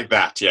is like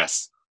that,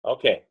 yes.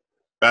 Okay.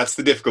 That's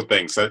the difficult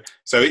thing. So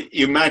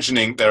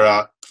imagining there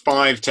are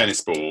 5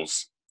 tennis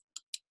balls.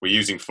 We're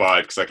using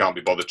 5 because I can't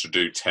be bothered to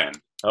do 10.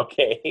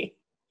 Okay.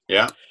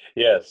 Yeah?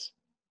 Yes.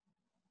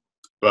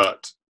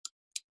 But,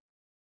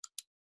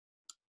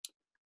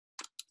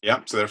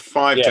 yeah, so there are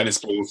 5 tennis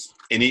balls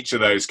in each of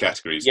those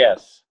categories.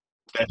 Yes.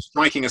 They're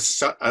striking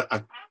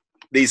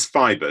these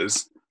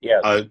fibers,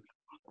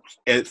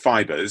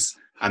 fibers,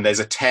 and there's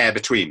a tear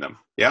between them.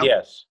 Yeah.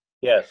 Yes.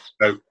 Yes.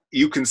 So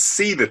you can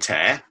see the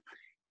tear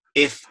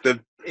if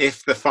the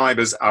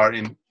fibers are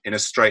in a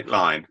straight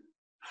line,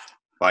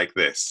 like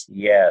this.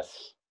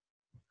 Yes.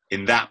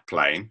 In that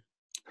plane.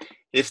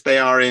 If they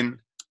are in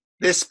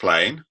this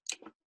plane,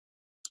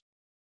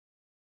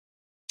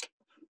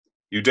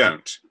 you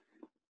don't,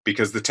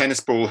 because the tennis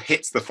ball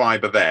hits the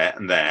fiber there,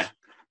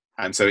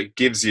 and so it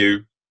gives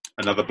you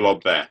another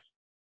blob there.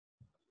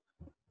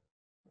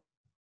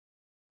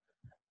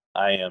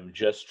 I am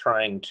just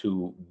trying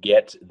to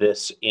get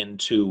this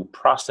into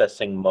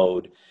processing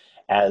mode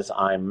as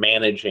I'm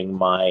managing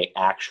my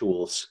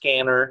actual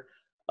scanner.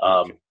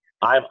 Okay.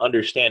 I'm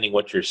understanding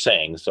what you're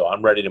saying, so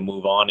I'm ready to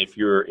move on. If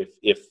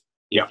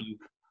you.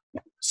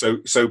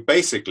 So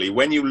basically,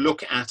 when you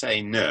look at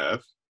a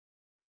nerve,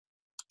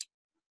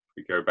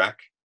 we go back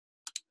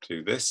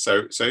to this.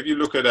 So if you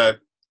look at a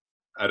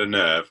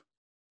nerve,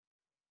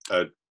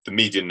 the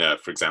median nerve,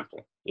 for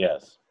example.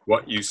 Yes.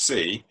 What you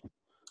see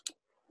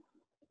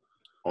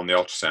on the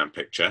ultrasound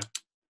picture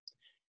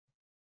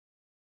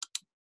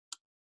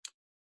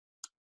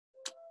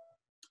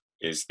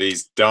is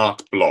these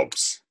dark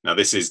blobs. Now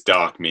this is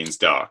dark means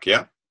dark,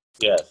 yeah?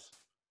 Yes.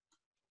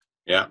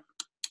 Yeah,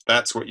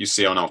 that's what you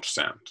see on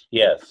ultrasound.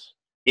 Yes.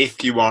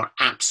 If you are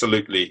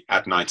absolutely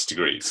at 90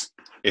 degrees,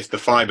 if the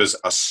fibers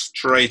are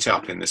straight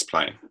up in this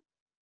plane.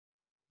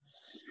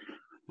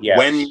 Yes.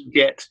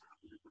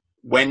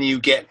 When you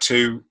get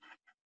to,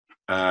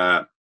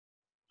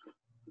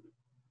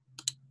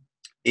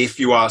 if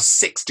you are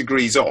 6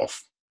 degrees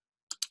off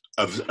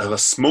of a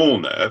small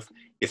nerve,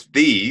 if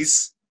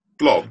these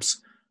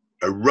blobs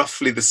are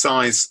roughly the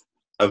size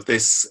of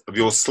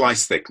your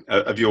slice thickness,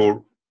 of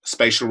your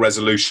spatial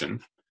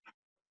resolution,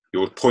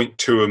 your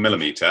 0.2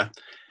 millimeter,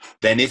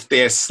 then if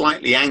they're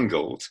slightly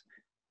angled,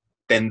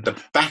 then the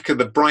back of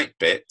the bright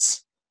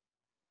bits,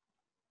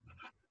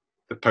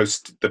 the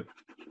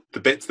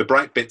the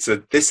bright bits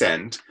at this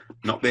end,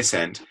 not this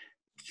end,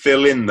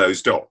 fill in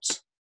those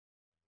dots.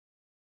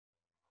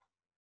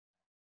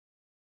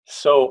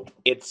 So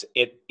it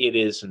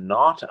is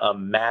not a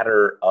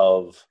matter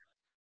of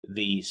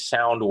the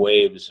sound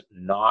waves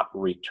not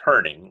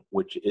returning,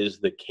 which is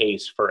the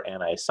case for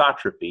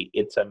anisotropy.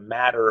 It's a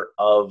matter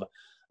of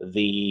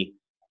the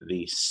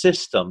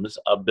system's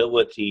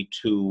ability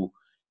to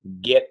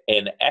get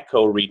an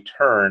echo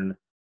return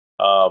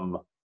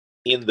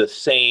in the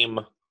same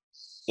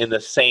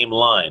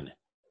line.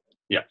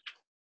 Yeah.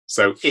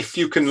 So if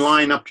you can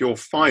line up your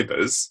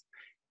fibers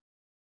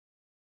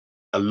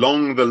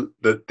along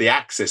the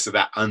axis of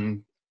that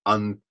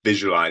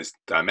unvisualized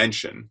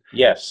dimension,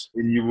 yes,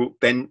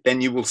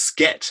 then you will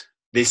get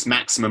this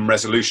maximum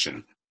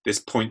resolution, this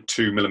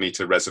 0.2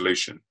 millimeter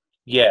resolution.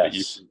 Yes. That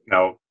you can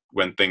tell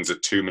when things are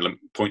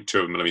 0.2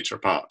 of a millimeter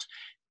apart.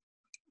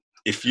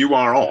 If you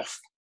are off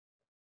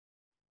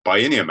by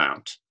any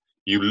amount,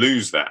 you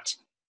lose that,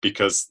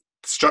 because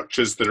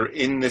structures that are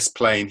in this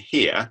plane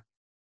here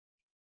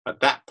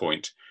at that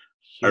point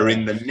are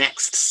in the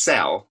next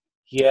cell.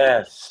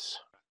 Yes.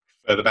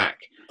 Further back.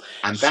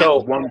 And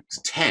that 1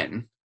 to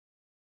 10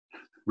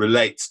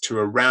 relates to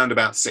around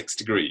about 6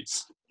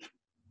 degrees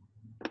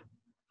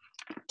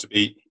to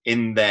be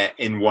in there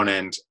in one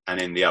end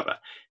and in the other.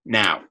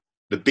 Now,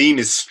 the beam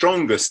is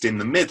strongest in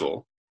the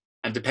middle,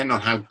 and depending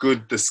on how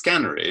good the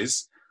scanner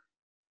is,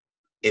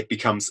 it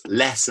becomes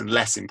less and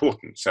less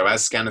important. So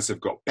as scanners have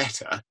got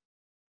better,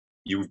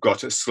 you've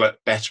got a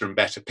better and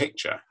better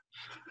picture.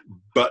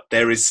 But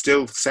there is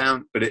still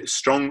sound, but it's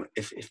strong.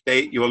 If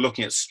you're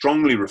looking at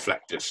strongly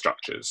reflective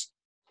structures,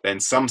 then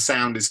some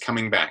sound is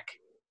coming back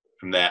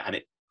from there, and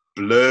it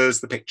blurs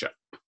the picture.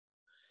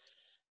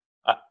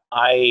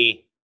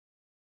 I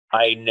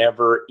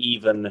never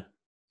even,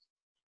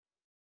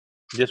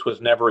 this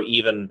was never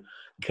even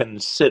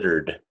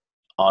considered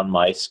on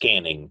my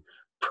scanning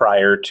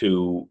prior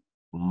to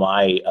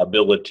my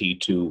ability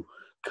to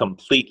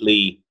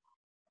completely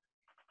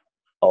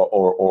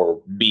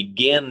or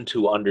begin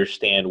to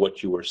understand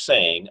what you were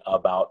saying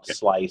about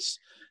slice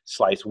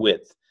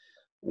width.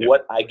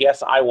 What I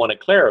guess I want to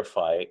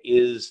clarify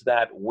is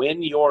that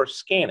when you're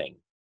scanning,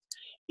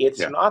 it's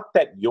not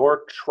that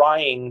you're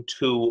trying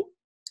to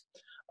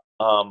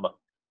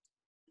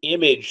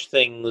image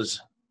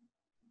things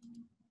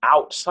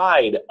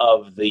outside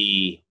of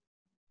the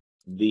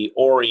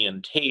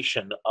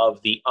orientation of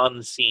the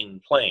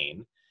unseen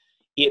plane.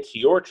 It's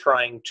you're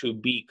trying to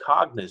be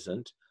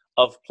cognizant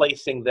of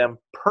placing them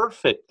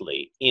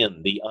perfectly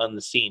in the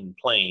unseen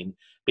plane,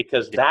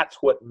 because that's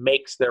what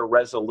makes their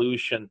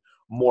resolution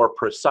more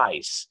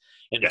precise.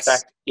 In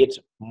fact, it's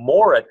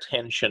more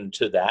attention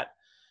to that,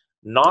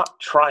 not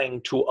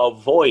trying to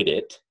avoid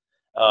it,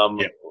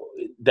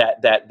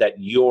 that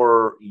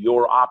you're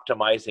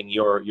optimizing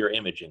your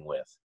imaging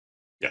with.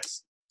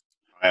 Yes,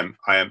 I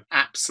am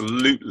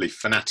absolutely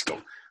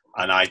fanatical,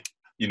 and I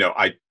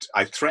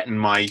threaten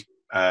my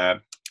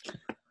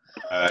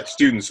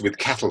students with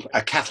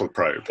a cattle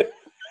probe,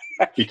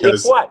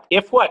 because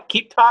if what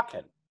keep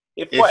talking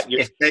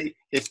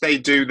if they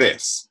do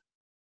this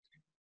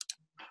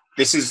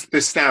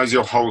now is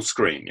your whole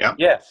screen.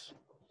 Yes.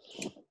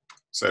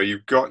 So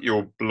you've got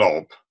your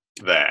blob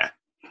there.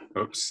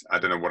 Oops, I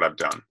don't know what I've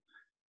done.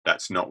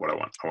 That's not what I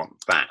want. I want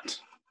that.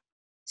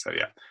 So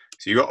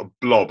you've got a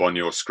blob on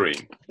your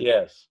screen.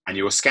 Yes. And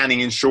you're scanning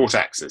in short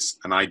axis,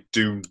 and I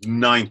do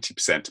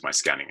 90% of my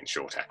scanning in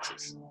short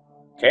axis.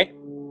 Okay.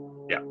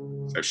 Yeah.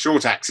 So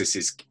short axis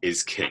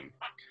is king.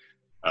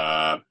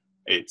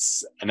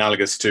 It's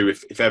analogous to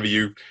if ever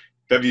you've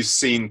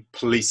seen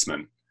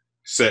policemen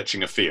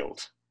searching a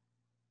field.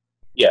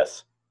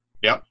 Yes.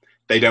 Yeah.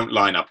 They don't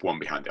line up one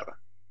behind the other.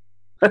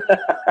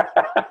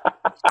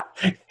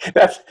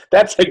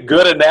 That's a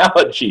good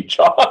analogy,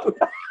 John.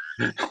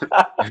 And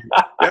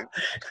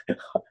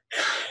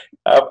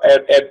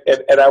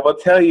I will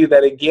tell you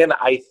that again,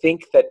 I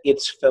think that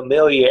it's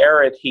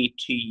familiarity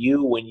to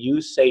you when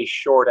you say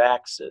short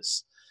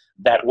axis,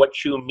 that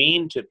what you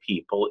mean to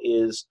people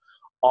is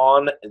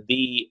on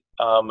the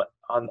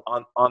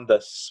on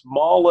the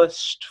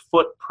smallest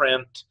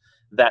footprint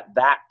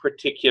that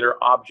particular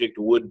object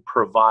would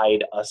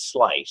provide a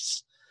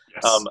slice.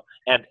 Yes.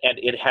 And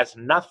it has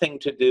nothing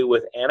to do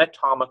with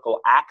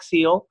anatomical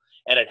axial,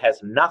 and it has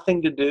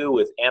nothing to do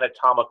with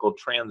anatomical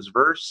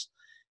transverse.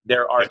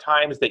 There are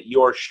times that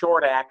you're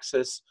short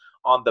axis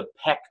on the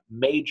pec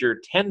major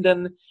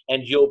tendon,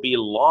 and you'll be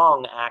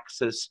long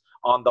axis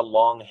on the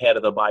long head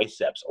of the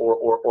biceps,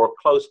 or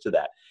close to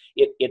that.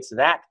 It's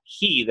that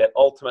key that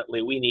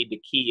ultimately we need to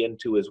key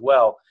into as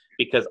well,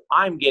 because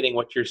I'm getting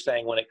what you're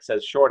saying when it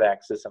says short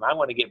axis, and I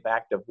want to get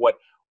back to what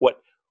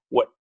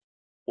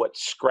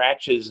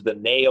scratches the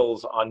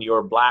nails on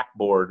your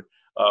blackboard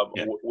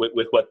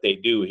with what they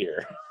do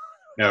here.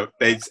 No,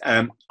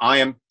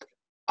 I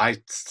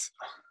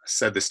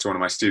said this to one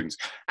of my students.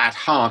 At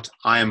heart,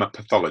 I am a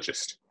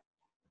pathologist.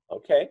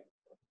 Okay.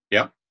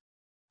 Yeah.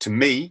 To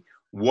me,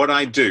 what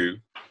I do,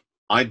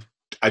 I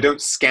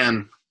don't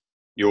scan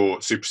your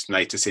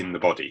supraspinatus in the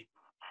body.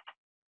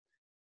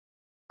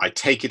 I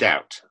take it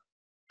out,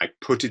 I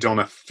put it on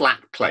a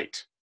flat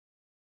plate,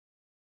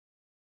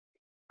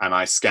 and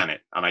I scan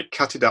it, and I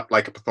cut it up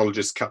like a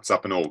pathologist cuts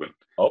up an organ.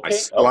 I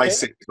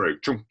slice it through,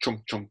 chunk,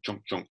 chunk, chunk,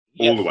 chunk, chunk,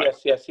 all the way.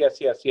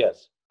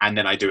 Yes. And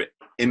then I do it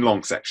in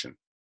long section,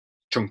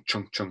 chunk,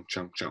 chunk, chunk,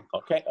 chunk, chunk.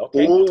 Okay.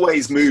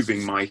 Always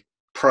moving my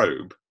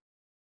probe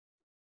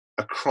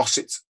across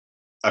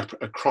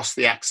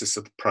the axis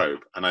of the probe.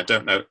 And I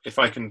don't know if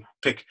I can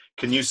pick.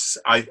 Can you?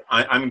 I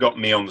haven't got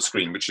me on the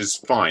screen, which is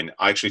fine.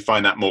 I actually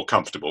find that more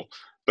comfortable.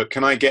 But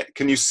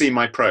can you see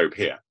my probe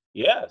here?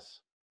 Yes.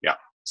 Yeah.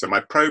 So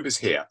my probe is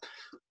here,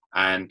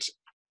 and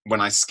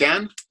when I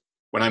scan,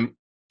 when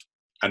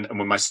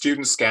my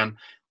students scan,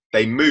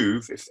 they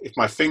move. If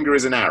my finger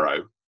is an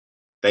arrow,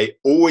 they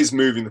always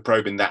moving the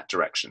probe in that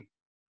direction.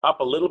 Up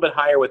a little bit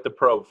higher with the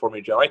probe for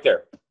me, John. Right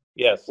there.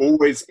 Yes.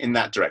 Always in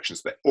that direction.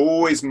 So they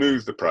always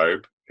move the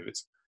probe, if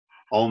it's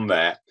on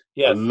there,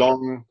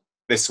 along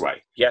this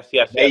way. Yes.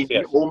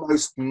 They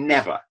almost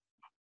never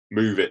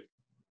move it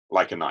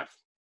like a knife.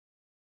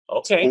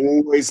 Okay. It's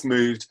always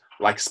moved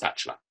like a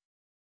spatula.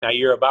 Now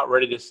you're about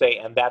ready to say,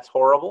 and that's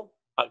horrible?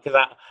 Because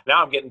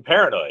now I'm getting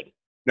paranoid.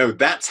 No,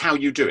 that's how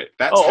you do it.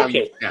 That's how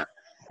you scan.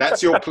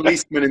 That's your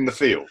policeman in the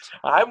field.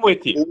 I'm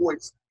with you.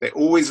 They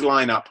always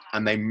line up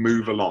and they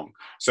move along.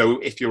 So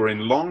if you're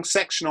in long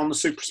section on the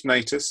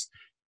supraspinatus,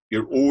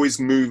 you're always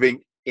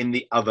moving in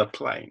the other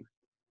plane.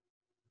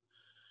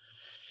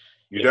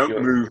 You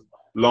don't move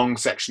long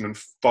section and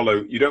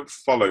follow. You don't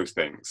follow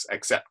things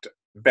except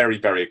very,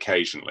 very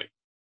occasionally.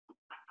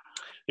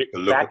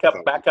 Back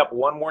up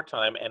one more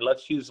time, and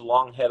let's use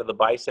long head of the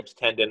biceps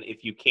tendon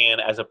if you can,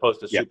 as opposed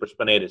to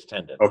supraspinatus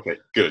tendon. Okay,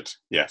 good.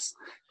 Yes.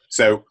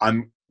 So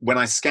when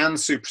I scan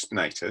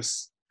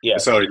supraspinatus,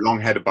 long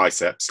head of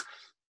biceps,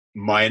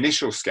 my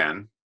initial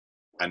scan,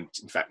 and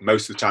in fact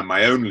most of the time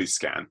my only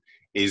scan,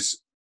 is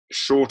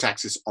short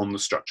axis on the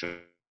structure.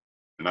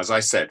 And as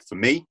I said, for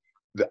me,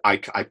 I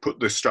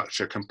put the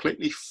structure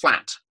completely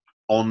flat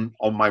on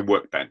my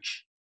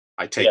workbench.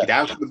 I take it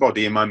out of the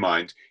body in my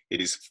mind.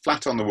 It is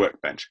flat on the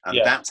workbench,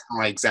 and that's how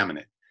I examine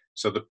it.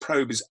 So the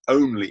probe is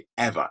only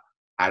ever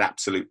at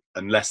absolute,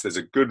 unless there's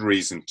a good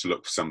reason to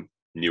look for some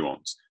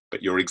nuance.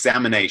 But your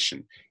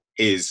examination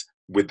is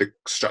with the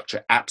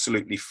structure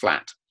absolutely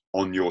flat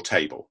on your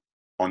table,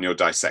 on your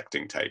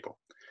dissecting table.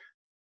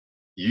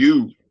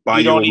 You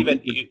don't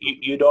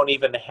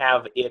even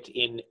have it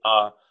in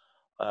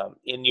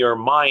your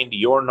mind.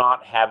 You're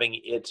not having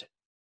it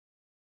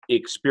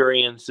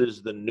experience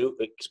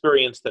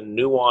the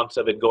nuance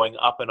of it going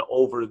up and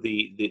over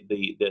the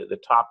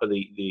top of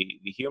the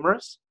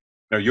humerus.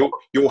 No, your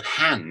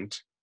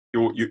hand,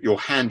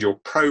 your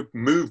probe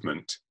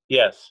movement,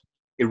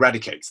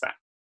 eradicates that.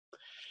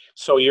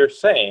 So you're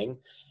saying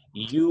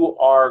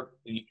you're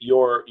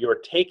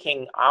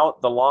taking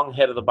out the long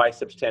head of the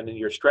biceps tendon,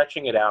 you're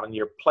stretching it out, and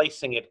you're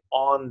placing it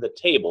on the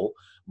table.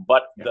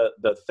 But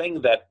the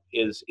thing that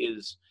is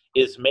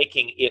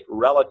making it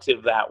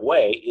relative that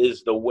way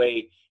is the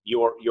way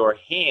your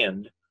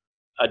hand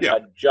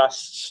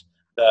adjusts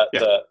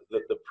the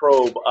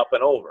probe up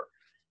and over.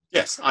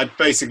 Yes, I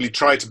basically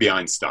try to be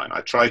Einstein.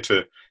 I try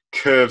to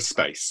curve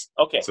space.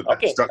 Okay.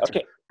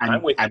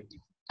 I'm with you.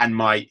 And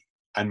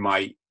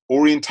my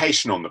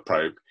orientation on the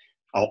probe,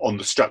 on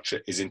the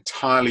structure, is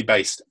entirely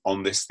based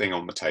on this thing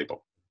on the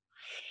table.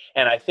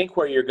 And I think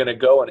where you're going to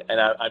go, and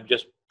I'm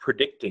just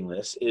predicting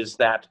this, is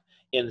that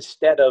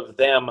instead of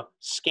them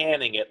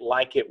scanning it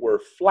like it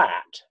were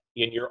flat,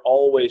 and you're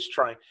always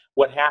trying,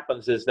 what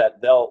happens is that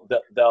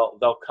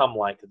they'll come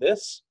like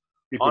this.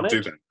 People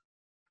do that.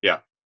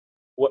 Yeah.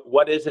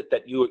 What is it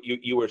that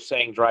you were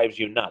saying drives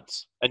you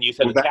nuts? And you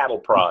said a cattle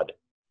prod.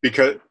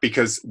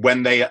 Because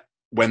and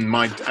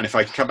if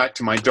I come back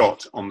to my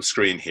dot on the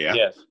screen here.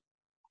 Yes.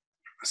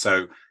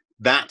 So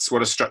that's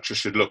what a structure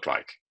should look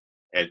like.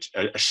 A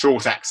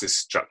short axis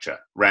structure,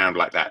 round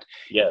like that.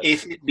 Yes.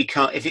 If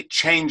it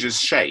changes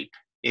shape,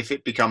 if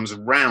it becomes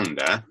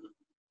rounder,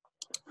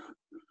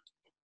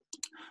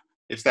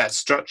 if that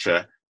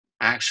structure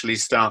actually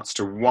starts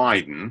to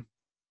widen,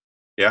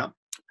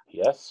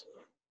 yes,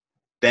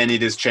 then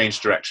it has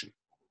changed direction,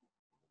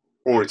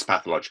 or it's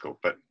pathological.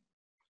 But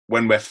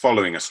when we're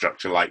following a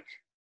structure like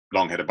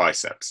long-headed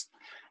biceps,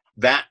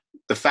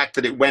 the fact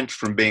that it went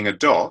from being a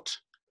dot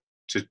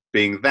to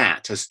being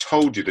that has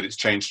told you that it's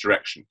changed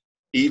direction,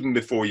 even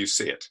before you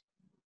see it.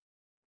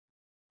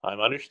 I'm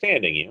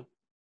understanding you.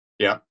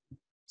 Yeah.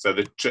 So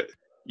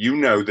you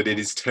know that it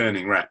is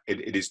turning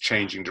it is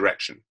changing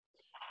direction.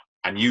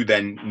 And you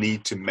then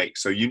need to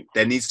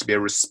there needs to be a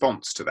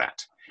response to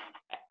that.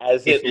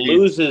 As it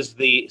loses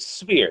the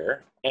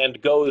sphere and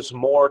goes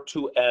more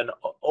to an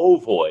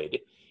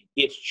ovoid,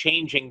 it's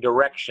changing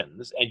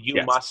directions, and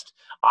you must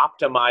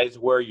optimize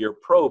where your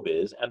probe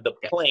is and the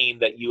plane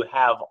that you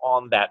have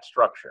on that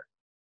structure.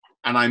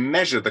 And I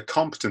measure the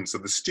competence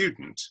of the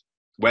student,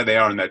 where they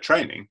are in their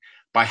training,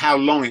 by how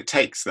long it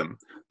takes them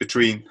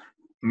between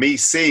me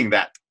seeing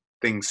that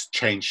things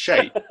change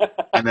shape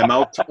and then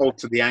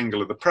alter the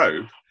angle of the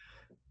probe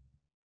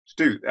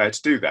to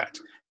do that.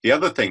 The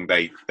other thing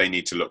they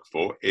need to look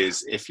for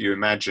is, if you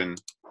imagine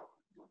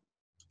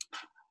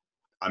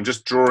I'm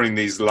just drawing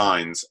these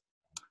lines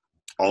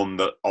on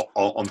the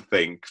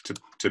thing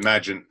to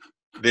imagine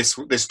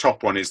this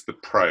top one is the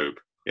probe.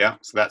 Yeah,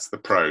 so that's the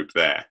probe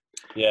there.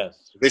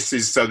 Yes. This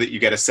is so that you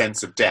get a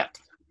sense of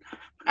depth.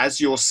 As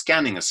you're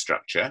scanning a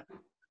structure,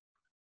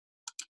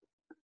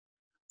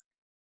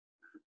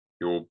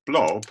 your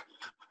blob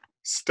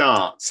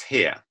starts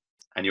here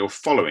and you're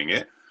following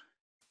it,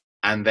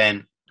 and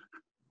then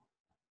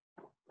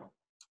a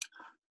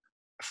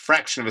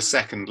fraction of a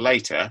second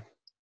later,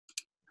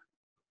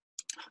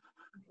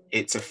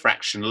 it's a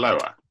fraction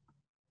lower.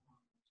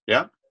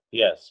 Yeah?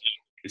 Yes.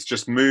 It's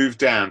just moved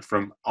down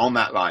from on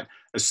that line.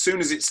 As soon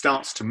as it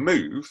starts to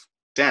move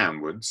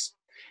downwards,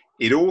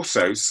 it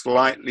also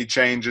slightly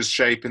changes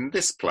shape in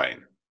this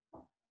plane.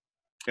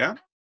 Yeah?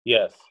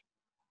 Yes.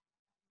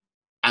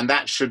 And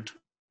that should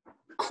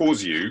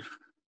cause you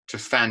to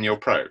fan your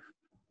probe.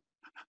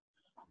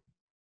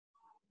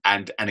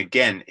 And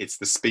again, it's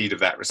the speed of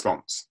that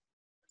response.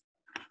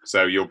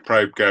 So your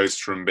probe goes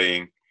from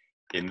being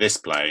in this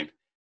plane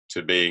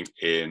to being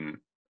in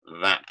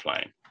that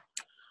plane.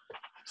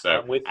 So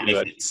I'm with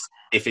you.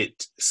 if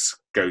it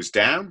goes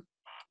down,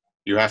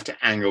 you have to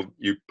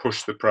you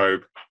push the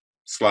probe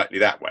slightly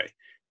that way,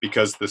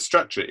 because the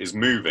structure is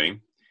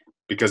moving,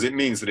 because it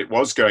means that it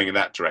was going in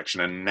that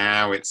direction and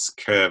now it's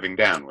curving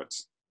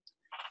downwards.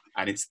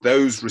 And it's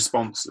those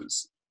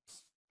responses,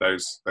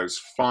 those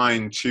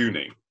fine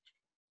tuning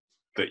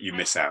that you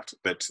miss out.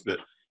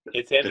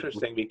 It's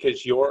interesting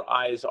because your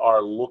eyes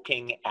are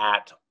looking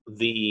at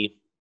the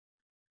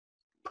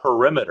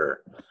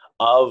perimeter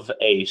of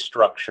a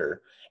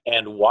structure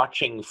and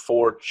watching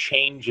for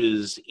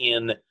changes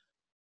in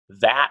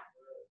that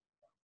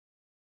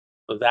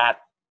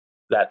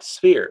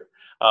sphere.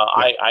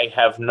 I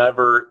have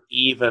never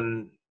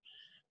even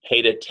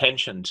paid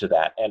attention to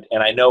that, and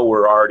I know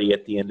we're already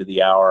at the end of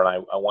the hour,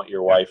 and I want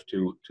your wife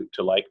to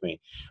like me,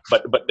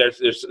 but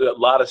there's a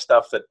lot of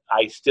stuff that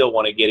I still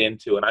want to get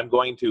into, and I'm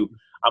going to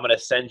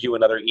send you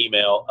another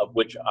email of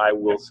which I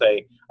will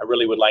say I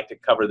really would like to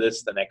cover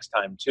this the next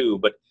time too.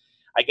 But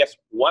I guess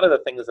one of the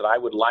things that I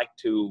would like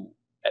to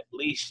at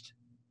least,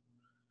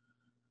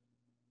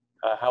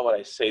 how would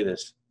I say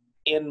this?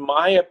 In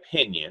my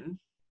opinion,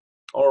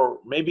 or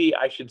maybe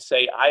I should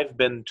say I've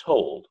been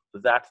told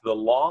that the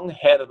long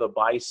head of the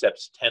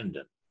biceps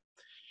tendon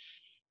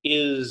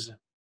is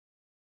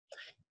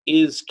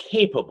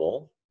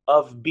capable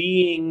of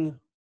being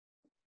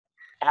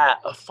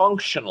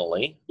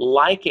functionally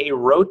like a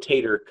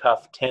rotator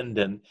cuff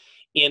tendon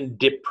in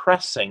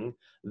depressing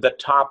the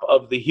top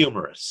of the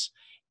humerus.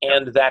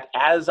 And that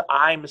as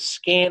I'm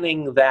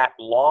scanning that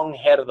long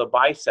head of the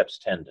biceps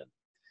tendon,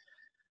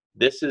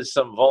 this is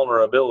some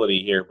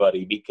vulnerability here,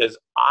 buddy, because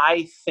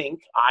I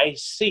think I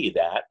see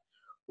that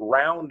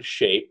round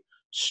shape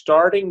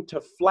starting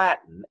to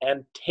flatten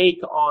and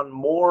take on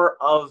more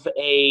of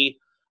a,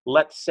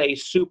 let's say,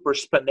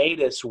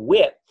 supraspinatus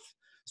width,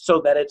 so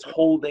that it's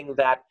holding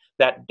that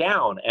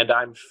down. And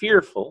I'm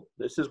fearful,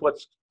 this is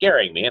what's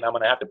scaring me, and I'm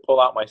going to have to pull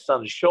out my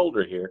son's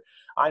shoulder here.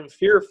 I'm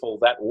fearful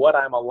that what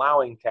I'm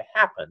allowing to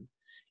happen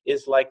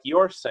is, like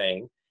you're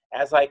saying,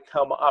 as I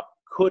come up,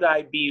 could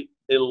I be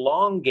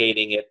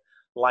elongating it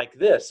like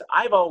this?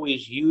 I've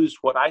always used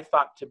what I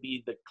thought to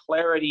be the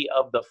clarity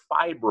of the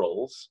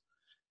fibrils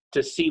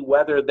to see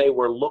whether they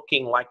were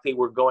looking like they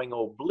were going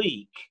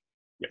oblique.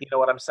 You know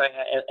what I'm saying?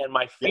 And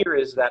my fear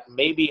is that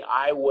maybe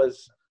I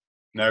was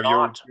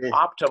not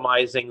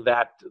optimizing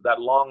that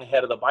long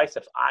head of the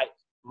biceps.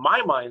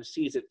 My mind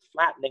sees it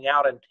flattening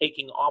out and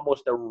taking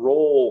almost a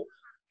roll.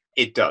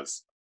 It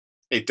does,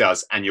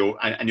 and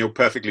you're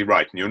perfectly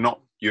right, and you're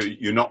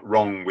not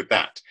wrong with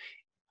that.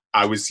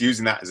 I was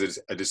using that as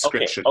a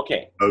description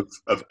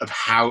of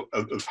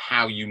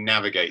how you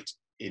navigate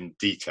in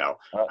detail,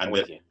 and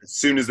that as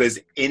soon as there's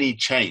any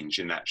change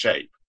in that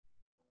shape,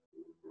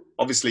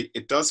 obviously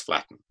it does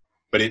flatten,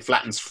 but it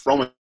flattens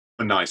from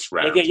a nice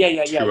round to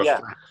a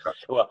flat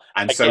structure. Well,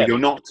 and again, so you're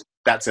not.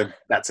 That's an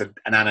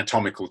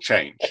anatomical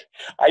change.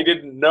 I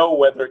didn't know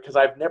whether, because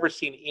I've never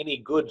seen any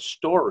good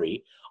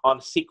story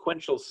on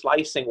sequential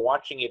slicing,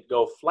 watching it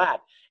go flat,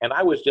 and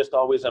I was just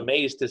always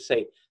amazed to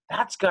say,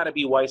 that's got to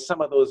be why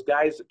some of those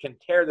guys can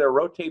tear their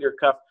rotator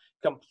cuff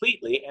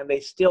completely and they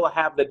still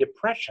have the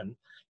depression,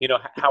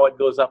 how it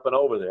goes up and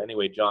over there.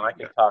 Anyway, John, I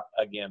can talk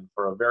again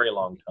for a very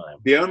long time.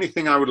 The only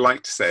thing I would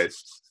like to say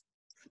is,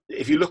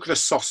 if you look at a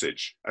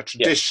sausage, a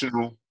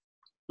traditional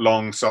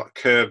long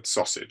curved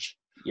sausage,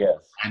 yes,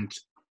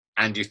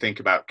 and you think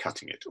about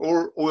cutting it,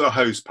 or a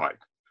hose pipe,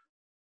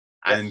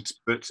 yes.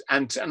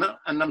 and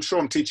I'm sure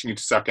I'm teaching you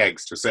to suck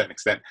eggs to a certain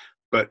extent,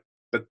 but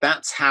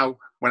that's how,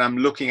 when I'm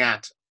looking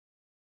at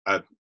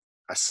a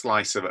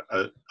slice of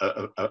a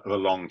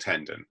long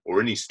tendon or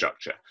any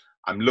structure,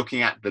 I'm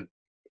looking at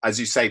as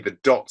you say, the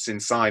dots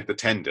inside the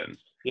tendon,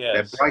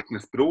 their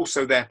brightness, but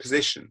also their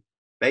position.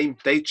 They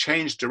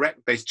change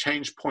they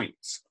change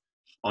points.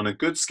 On a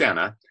good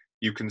scanner,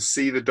 you can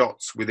see the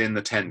dots within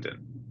the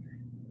tendon.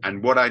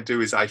 And what I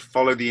do is I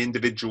follow the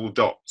individual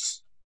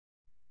dots.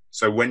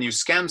 So when you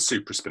scan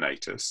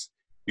supraspinatus,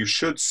 you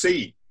should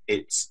see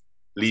its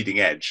leading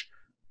edge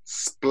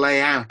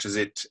splay out as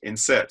it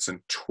inserts and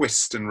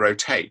twist and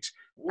rotate.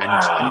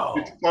 Wow.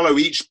 And you follow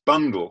each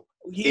bundle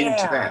into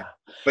Yeah. there.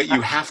 But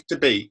you have to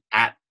be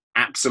at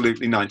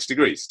absolutely 90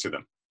 degrees to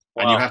them.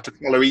 Wow. And you have to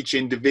follow each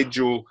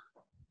individual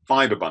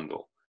fiber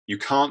bundle. You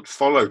can't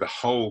follow the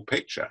whole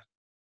picture.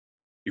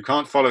 You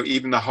can't follow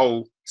even the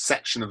whole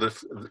section of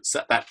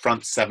that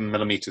front 7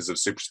 millimeters of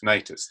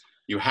supraspinatus.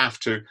 You have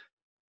to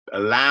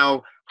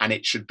allow, and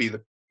it should be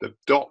the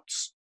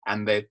dots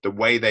and the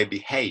way they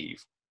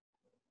behave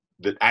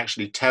that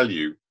actually tell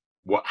you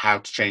how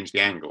to change the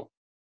angle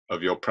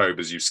of your probe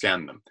as you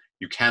scan them.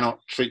 You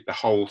cannot treat the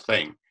whole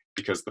thing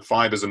because the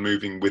fibers are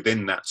moving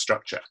within that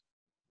structure.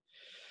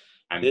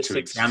 And this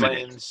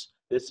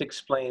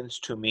explains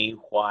to me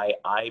why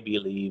I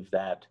believe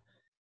that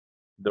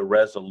the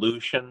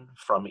resolution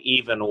from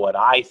even what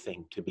I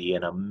think to be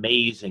an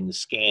amazing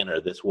scanner,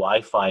 this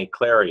Wi-Fi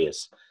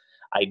Clarius,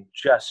 I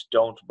just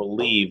don't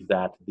believe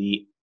that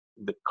the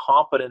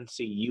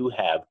competency you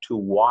have to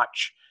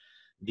watch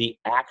the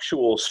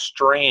actual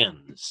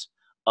strands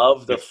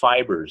of the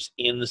fibers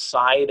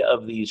inside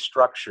of these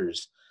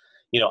structures,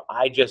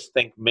 I just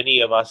think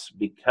many of us,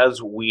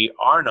 because we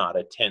are not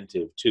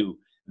attentive to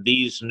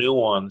these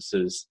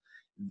nuances,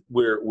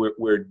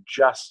 we're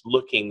just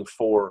looking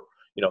for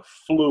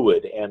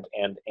fluid and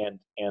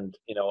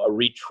a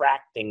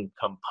retracting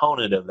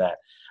component of that.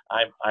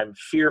 I'm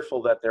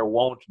fearful that there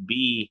won't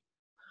be.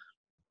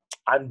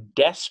 I'm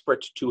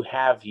desperate to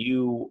have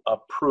you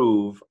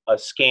approve a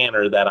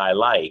scanner that I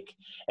like,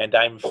 and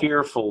I'm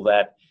fearful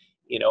that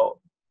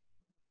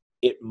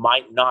it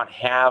might not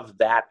have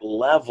that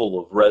level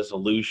of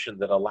resolution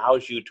that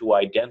allows you to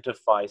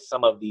identify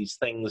some of these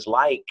things,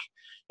 like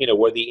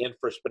where the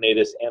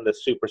infraspinatus and the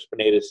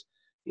supraspinatus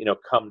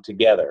come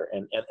together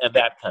and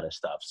that kind of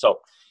stuff.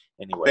 So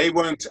anyway,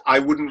 I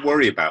wouldn't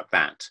worry about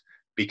that,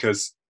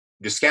 because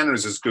the scanner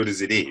is as good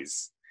as it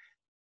is.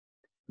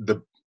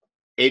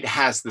 It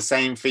has the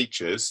same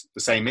features,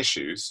 the same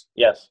issues,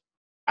 yes,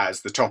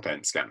 as the top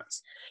end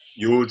scanners.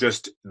 You're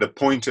just, the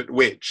point at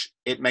which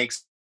it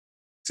makes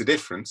a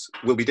difference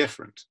will be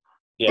different.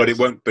 Yes. But it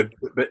won't. But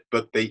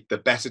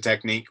the better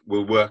technique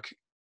will work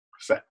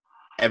for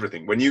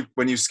everything. When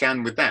you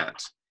scan with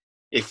that,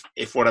 if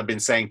what I've been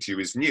saying to you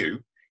is new,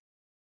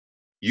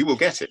 you will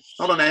get it.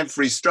 Not on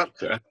every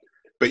structure,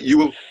 but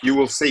you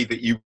will see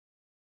that you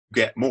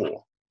get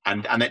more.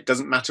 And it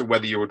doesn't matter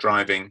whether you're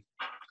driving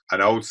an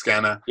old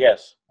scanner,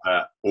 yes,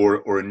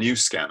 or a new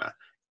scanner.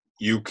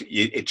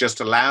 It just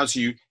allows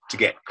you to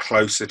get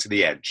closer to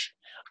the edge.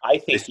 I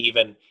think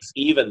even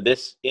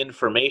this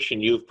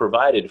information you've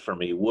provided for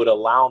me would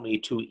allow me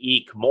to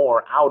eke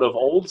more out of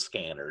old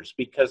scanners,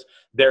 because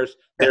they're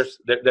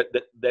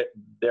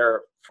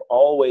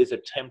always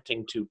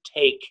attempting to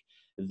take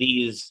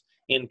these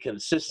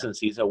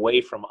inconsistencies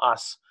away from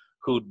us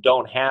who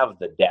don't have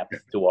the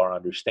depth to our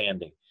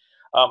understanding.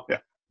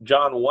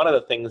 John, one of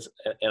the things,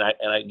 and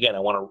again, I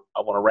want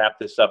to wrap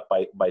this up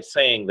by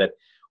saying that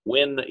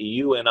when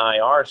you and I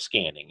are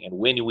scanning, and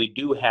when we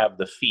do have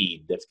the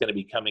feed that's going to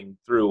be coming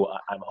through,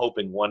 I'm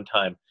hoping one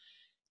time,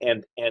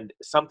 and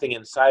something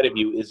inside of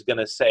you is going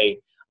to say,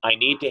 I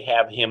need to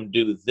have him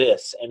do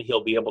this, and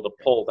he'll be able to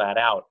pull that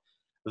out.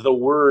 The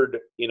word,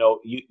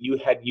 you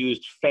had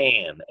used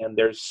fan, and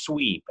there's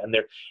sweep, and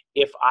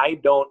if I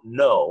don't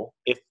know,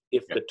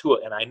 if the tool,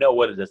 and I know,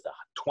 what is this, the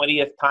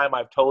 20th time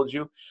I've told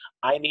you,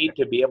 I need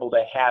to be able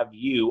to have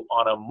you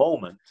on a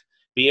moment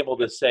be able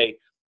to say,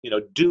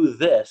 do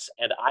this,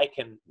 and I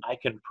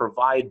can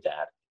provide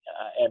that,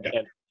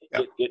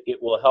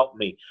 it will help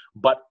me.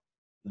 But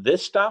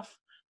this stuff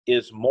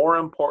is more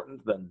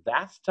important than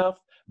that stuff,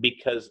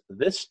 because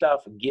this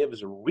stuff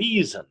gives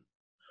reason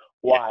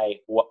why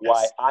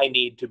I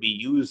need to be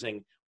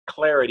using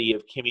clarity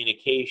of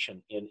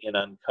communication in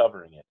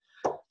uncovering it.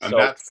 And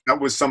that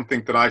was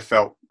something that I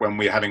felt when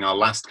we were having our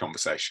last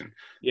conversation,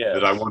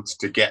 that I wanted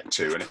to get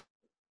to. And if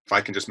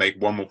I can just make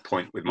one more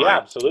point with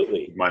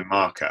my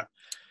marker.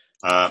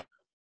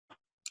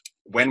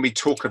 When we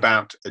talk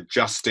about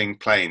adjusting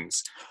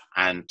planes,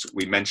 and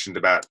we mentioned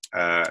about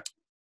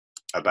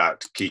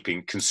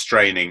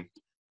constraining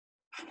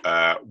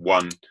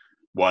one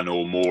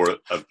or more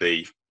of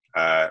the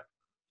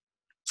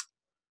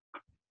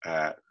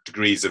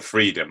degrees of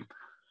freedom,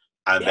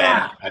 and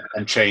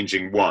then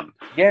changing one.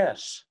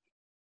 Yes.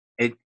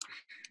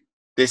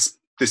 This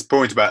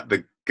point about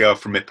the girl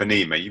from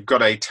Ipanema, you've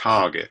got a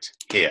target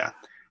here,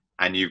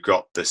 and you've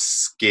got the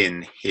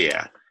skin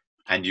here,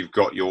 and you've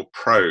got your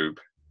probe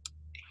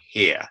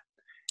here,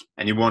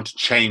 and you want to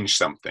change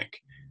something.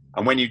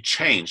 And when you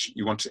change,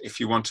 if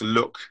you want to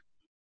look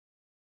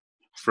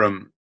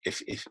from,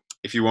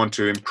 if you want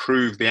to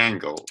improve the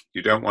angle,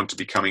 you don't want to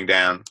be coming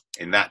down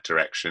in that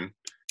direction.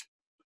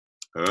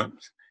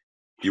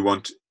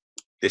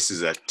 This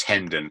is a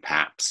tendon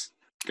perhaps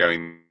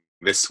going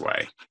this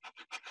way.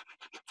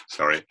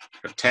 Sorry,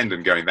 a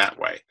tendon going that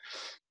way.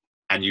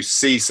 And you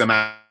see some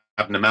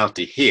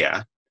abnormality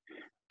here,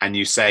 and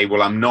you say,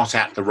 well, I'm not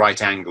at the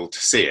right angle to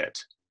see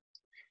it.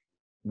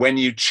 When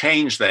you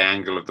change the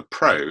angle of the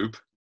probe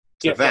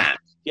to that,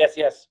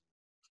 yes,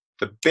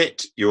 the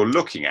bit you're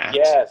looking at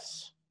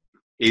Yes.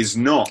 is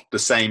not the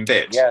same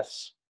bit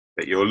Yes.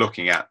 that you're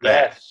looking at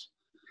there. Yes.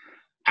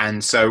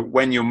 And so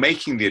when you're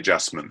making the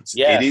adjustments,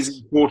 Yes. it is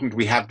important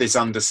we have this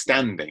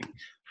understanding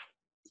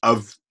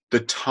of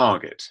the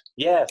target.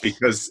 Yes.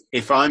 Because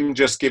if I'm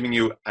just giving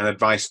you an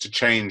advice to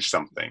change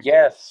something,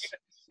 Yes.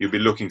 you'll be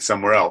looking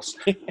somewhere else.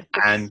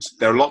 And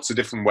there are lots of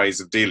different ways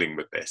of dealing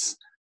with this.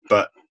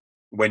 But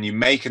when you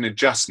make an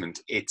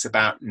adjustment, it's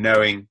about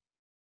knowing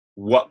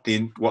what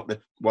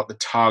the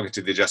target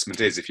of the adjustment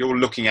is. If you're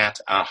looking at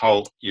a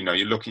whole,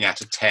 you're looking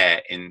at a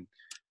tear in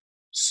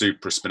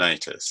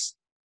supraspinatus,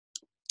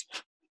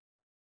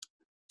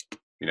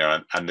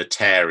 and the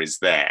tear is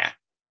there,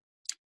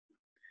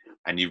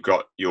 and you've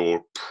got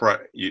your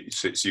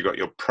you've got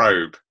your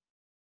probe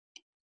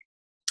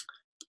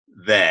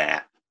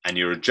there, and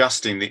you're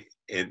adjusting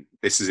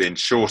this is in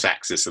short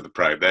axis of the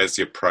probe. There's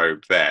your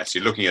probe there. So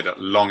you're looking at a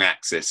long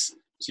axis,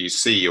 so you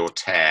see your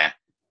tear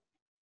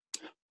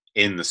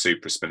in the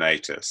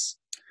supraspinatus,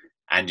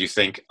 and you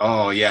think,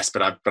 oh yes,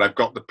 but I've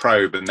got the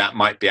probe, and that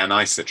might be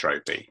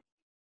anisotropy.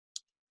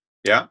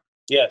 Yeah.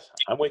 Yes,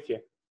 I'm with you.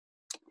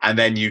 And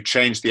then you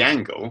change the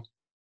angle.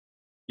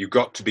 You've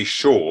got to be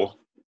sure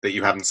that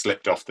you haven't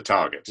slipped off the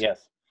target.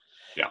 Yes.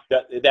 Yeah.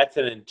 That's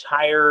an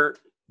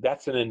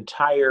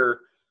entire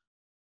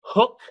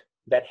hook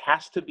that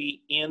has to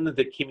be in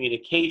the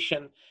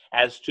communication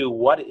as to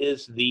what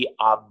is the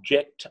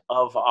object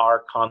of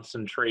our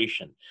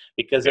concentration,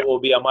 because it will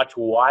be a much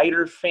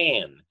wider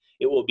fan.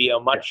 It will be a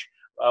much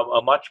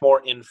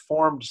more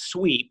informed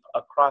sweep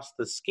across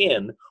the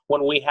skin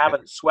when we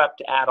haven't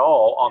swept at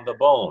all on the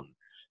bone.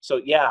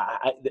 So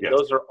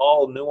those are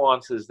all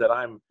nuances that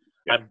I'm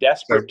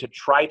desperate to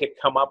try to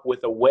come up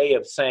with a way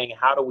of saying,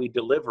 how do we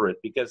deliver it?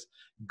 Because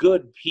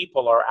good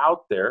people are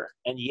out there,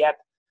 and yet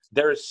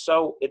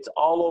it's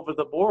all over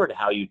the board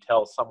how you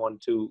tell someone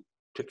to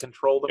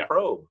control the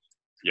probe.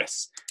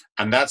 Yes,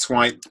 and that's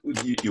why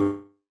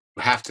you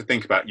have to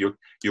think about you're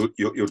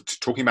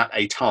talking about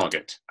a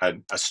target,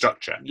 a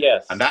structure.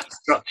 Yes, and that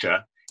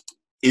structure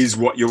is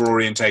what your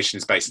orientation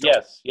is based on.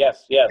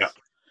 Yes. Yeah.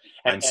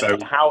 And so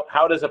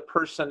how does a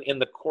person in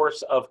the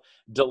course of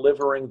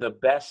delivering the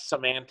best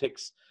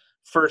semantics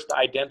first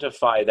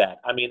identify that?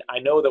 I mean, I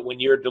know that when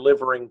you're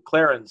delivering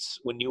clearance,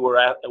 when you were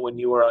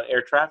on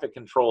air traffic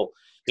control,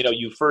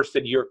 you first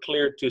said you're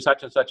cleared to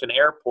such and such an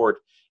airport,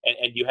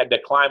 and you had to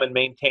climb and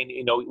maintain,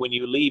 when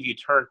you leave, you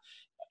turn.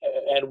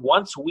 And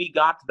once we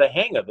got the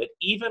hang of it,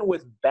 even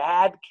with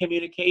bad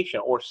communication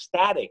or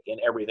static and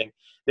everything,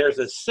 there's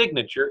a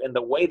signature in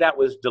the way that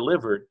was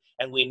delivered,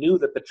 and we knew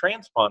that the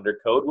transponder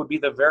code would be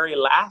the very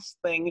last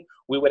thing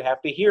we would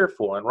have to hear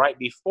for, and right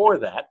before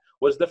that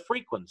was the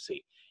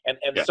frequency. And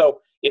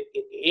so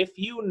if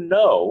you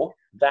know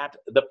that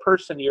the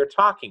person you're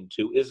talking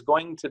to is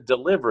going to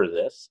deliver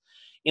this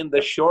in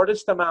the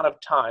shortest amount of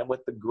time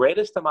with the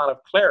greatest amount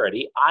of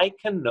clarity, I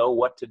can know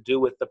what to do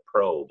with the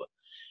probe.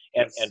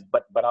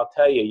 But I'll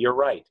tell you, you're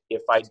right.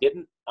 If I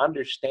didn't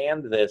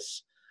understand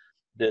this,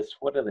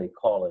 what do they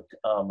call it?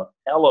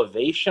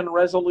 Elevation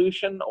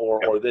resolution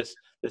or this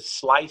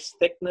slice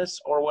thickness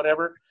or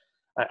whatever.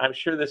 I'm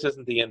sure this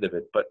isn't the end of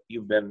it, but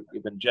you've been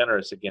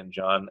generous again,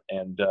 John.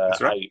 And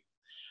That's right.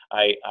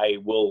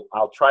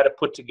 I'll try to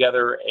put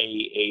together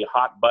a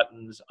hot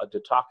buttons to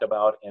talk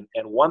about.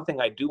 And one thing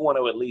I do want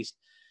to at least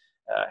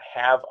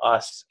have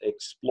us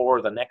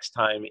explore the next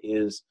time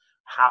is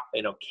how,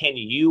 can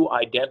you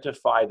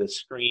identify the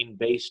screen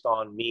based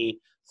on me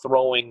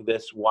throwing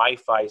this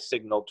Wi-Fi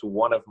signal to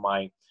one of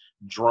my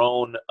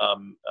drone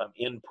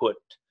input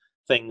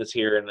things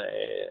here? And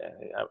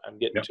I'm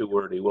getting too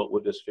wordy. We'll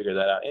just figure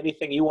that out.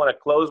 Anything you want to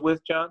close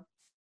with, John?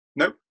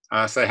 Nope.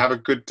 Say have a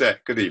good day.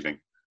 Good evening.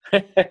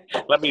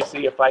 Let me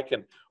see if I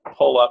can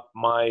pull up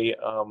my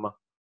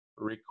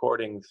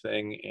recording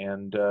thing.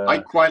 And I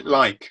quite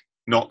like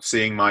not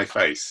seeing my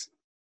face.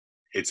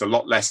 It's a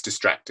lot less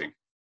distracting.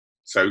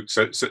 So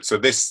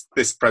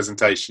this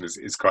presentation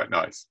is quite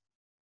nice.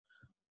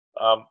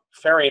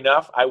 Fair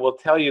enough. I will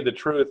tell you the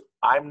truth.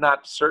 I'm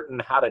not certain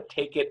how to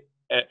take it.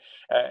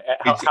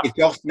 It's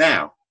off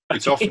now.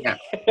 It's off now.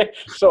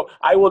 So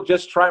I will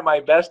just try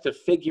my best to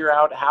figure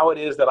out how it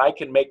is that I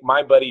can make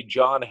my buddy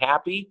John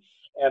happy,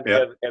 and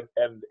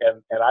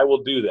I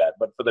will do that.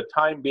 But for the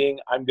time being,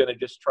 I'm going to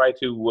just try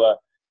to.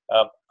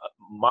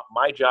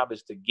 My job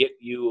is to get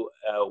you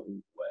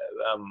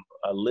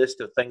a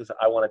list of things that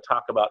I want to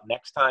talk about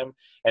next time,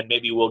 and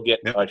maybe we'll get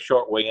a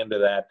short way into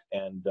that,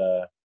 and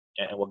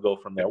we'll go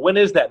from there. When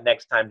is that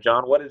next time,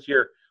 John? What does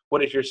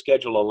your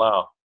schedule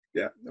allow?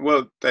 Yeah,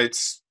 well,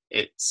 it's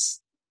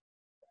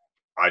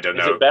I don't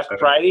know. Is it best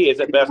Friday? Is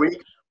it best?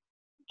 Week?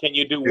 Can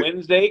you do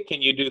Wednesday?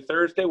 Can you do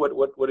Thursday?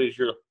 What is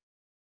your?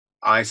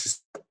 I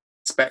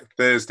suspect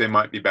Thursday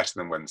might be better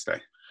than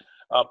Wednesday.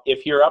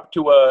 If you're up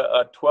to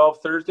a 12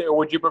 Thursday, or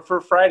would you prefer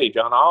Friday,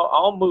 John?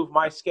 I'll move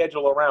my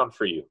schedule around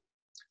for you.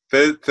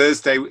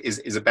 Thursday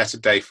is a better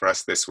day for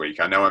us this week.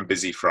 I know I'm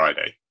busy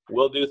Friday.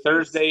 We'll do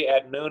Thursday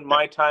at noon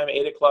my time,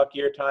 8 o'clock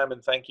your time,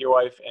 and thank your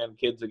wife and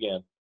kids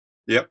again.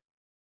 Yep.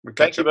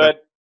 Thank you, bud.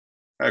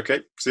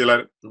 Okay. See you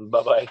later.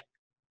 Bye-bye.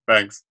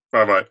 Thanks.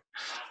 Bye-bye.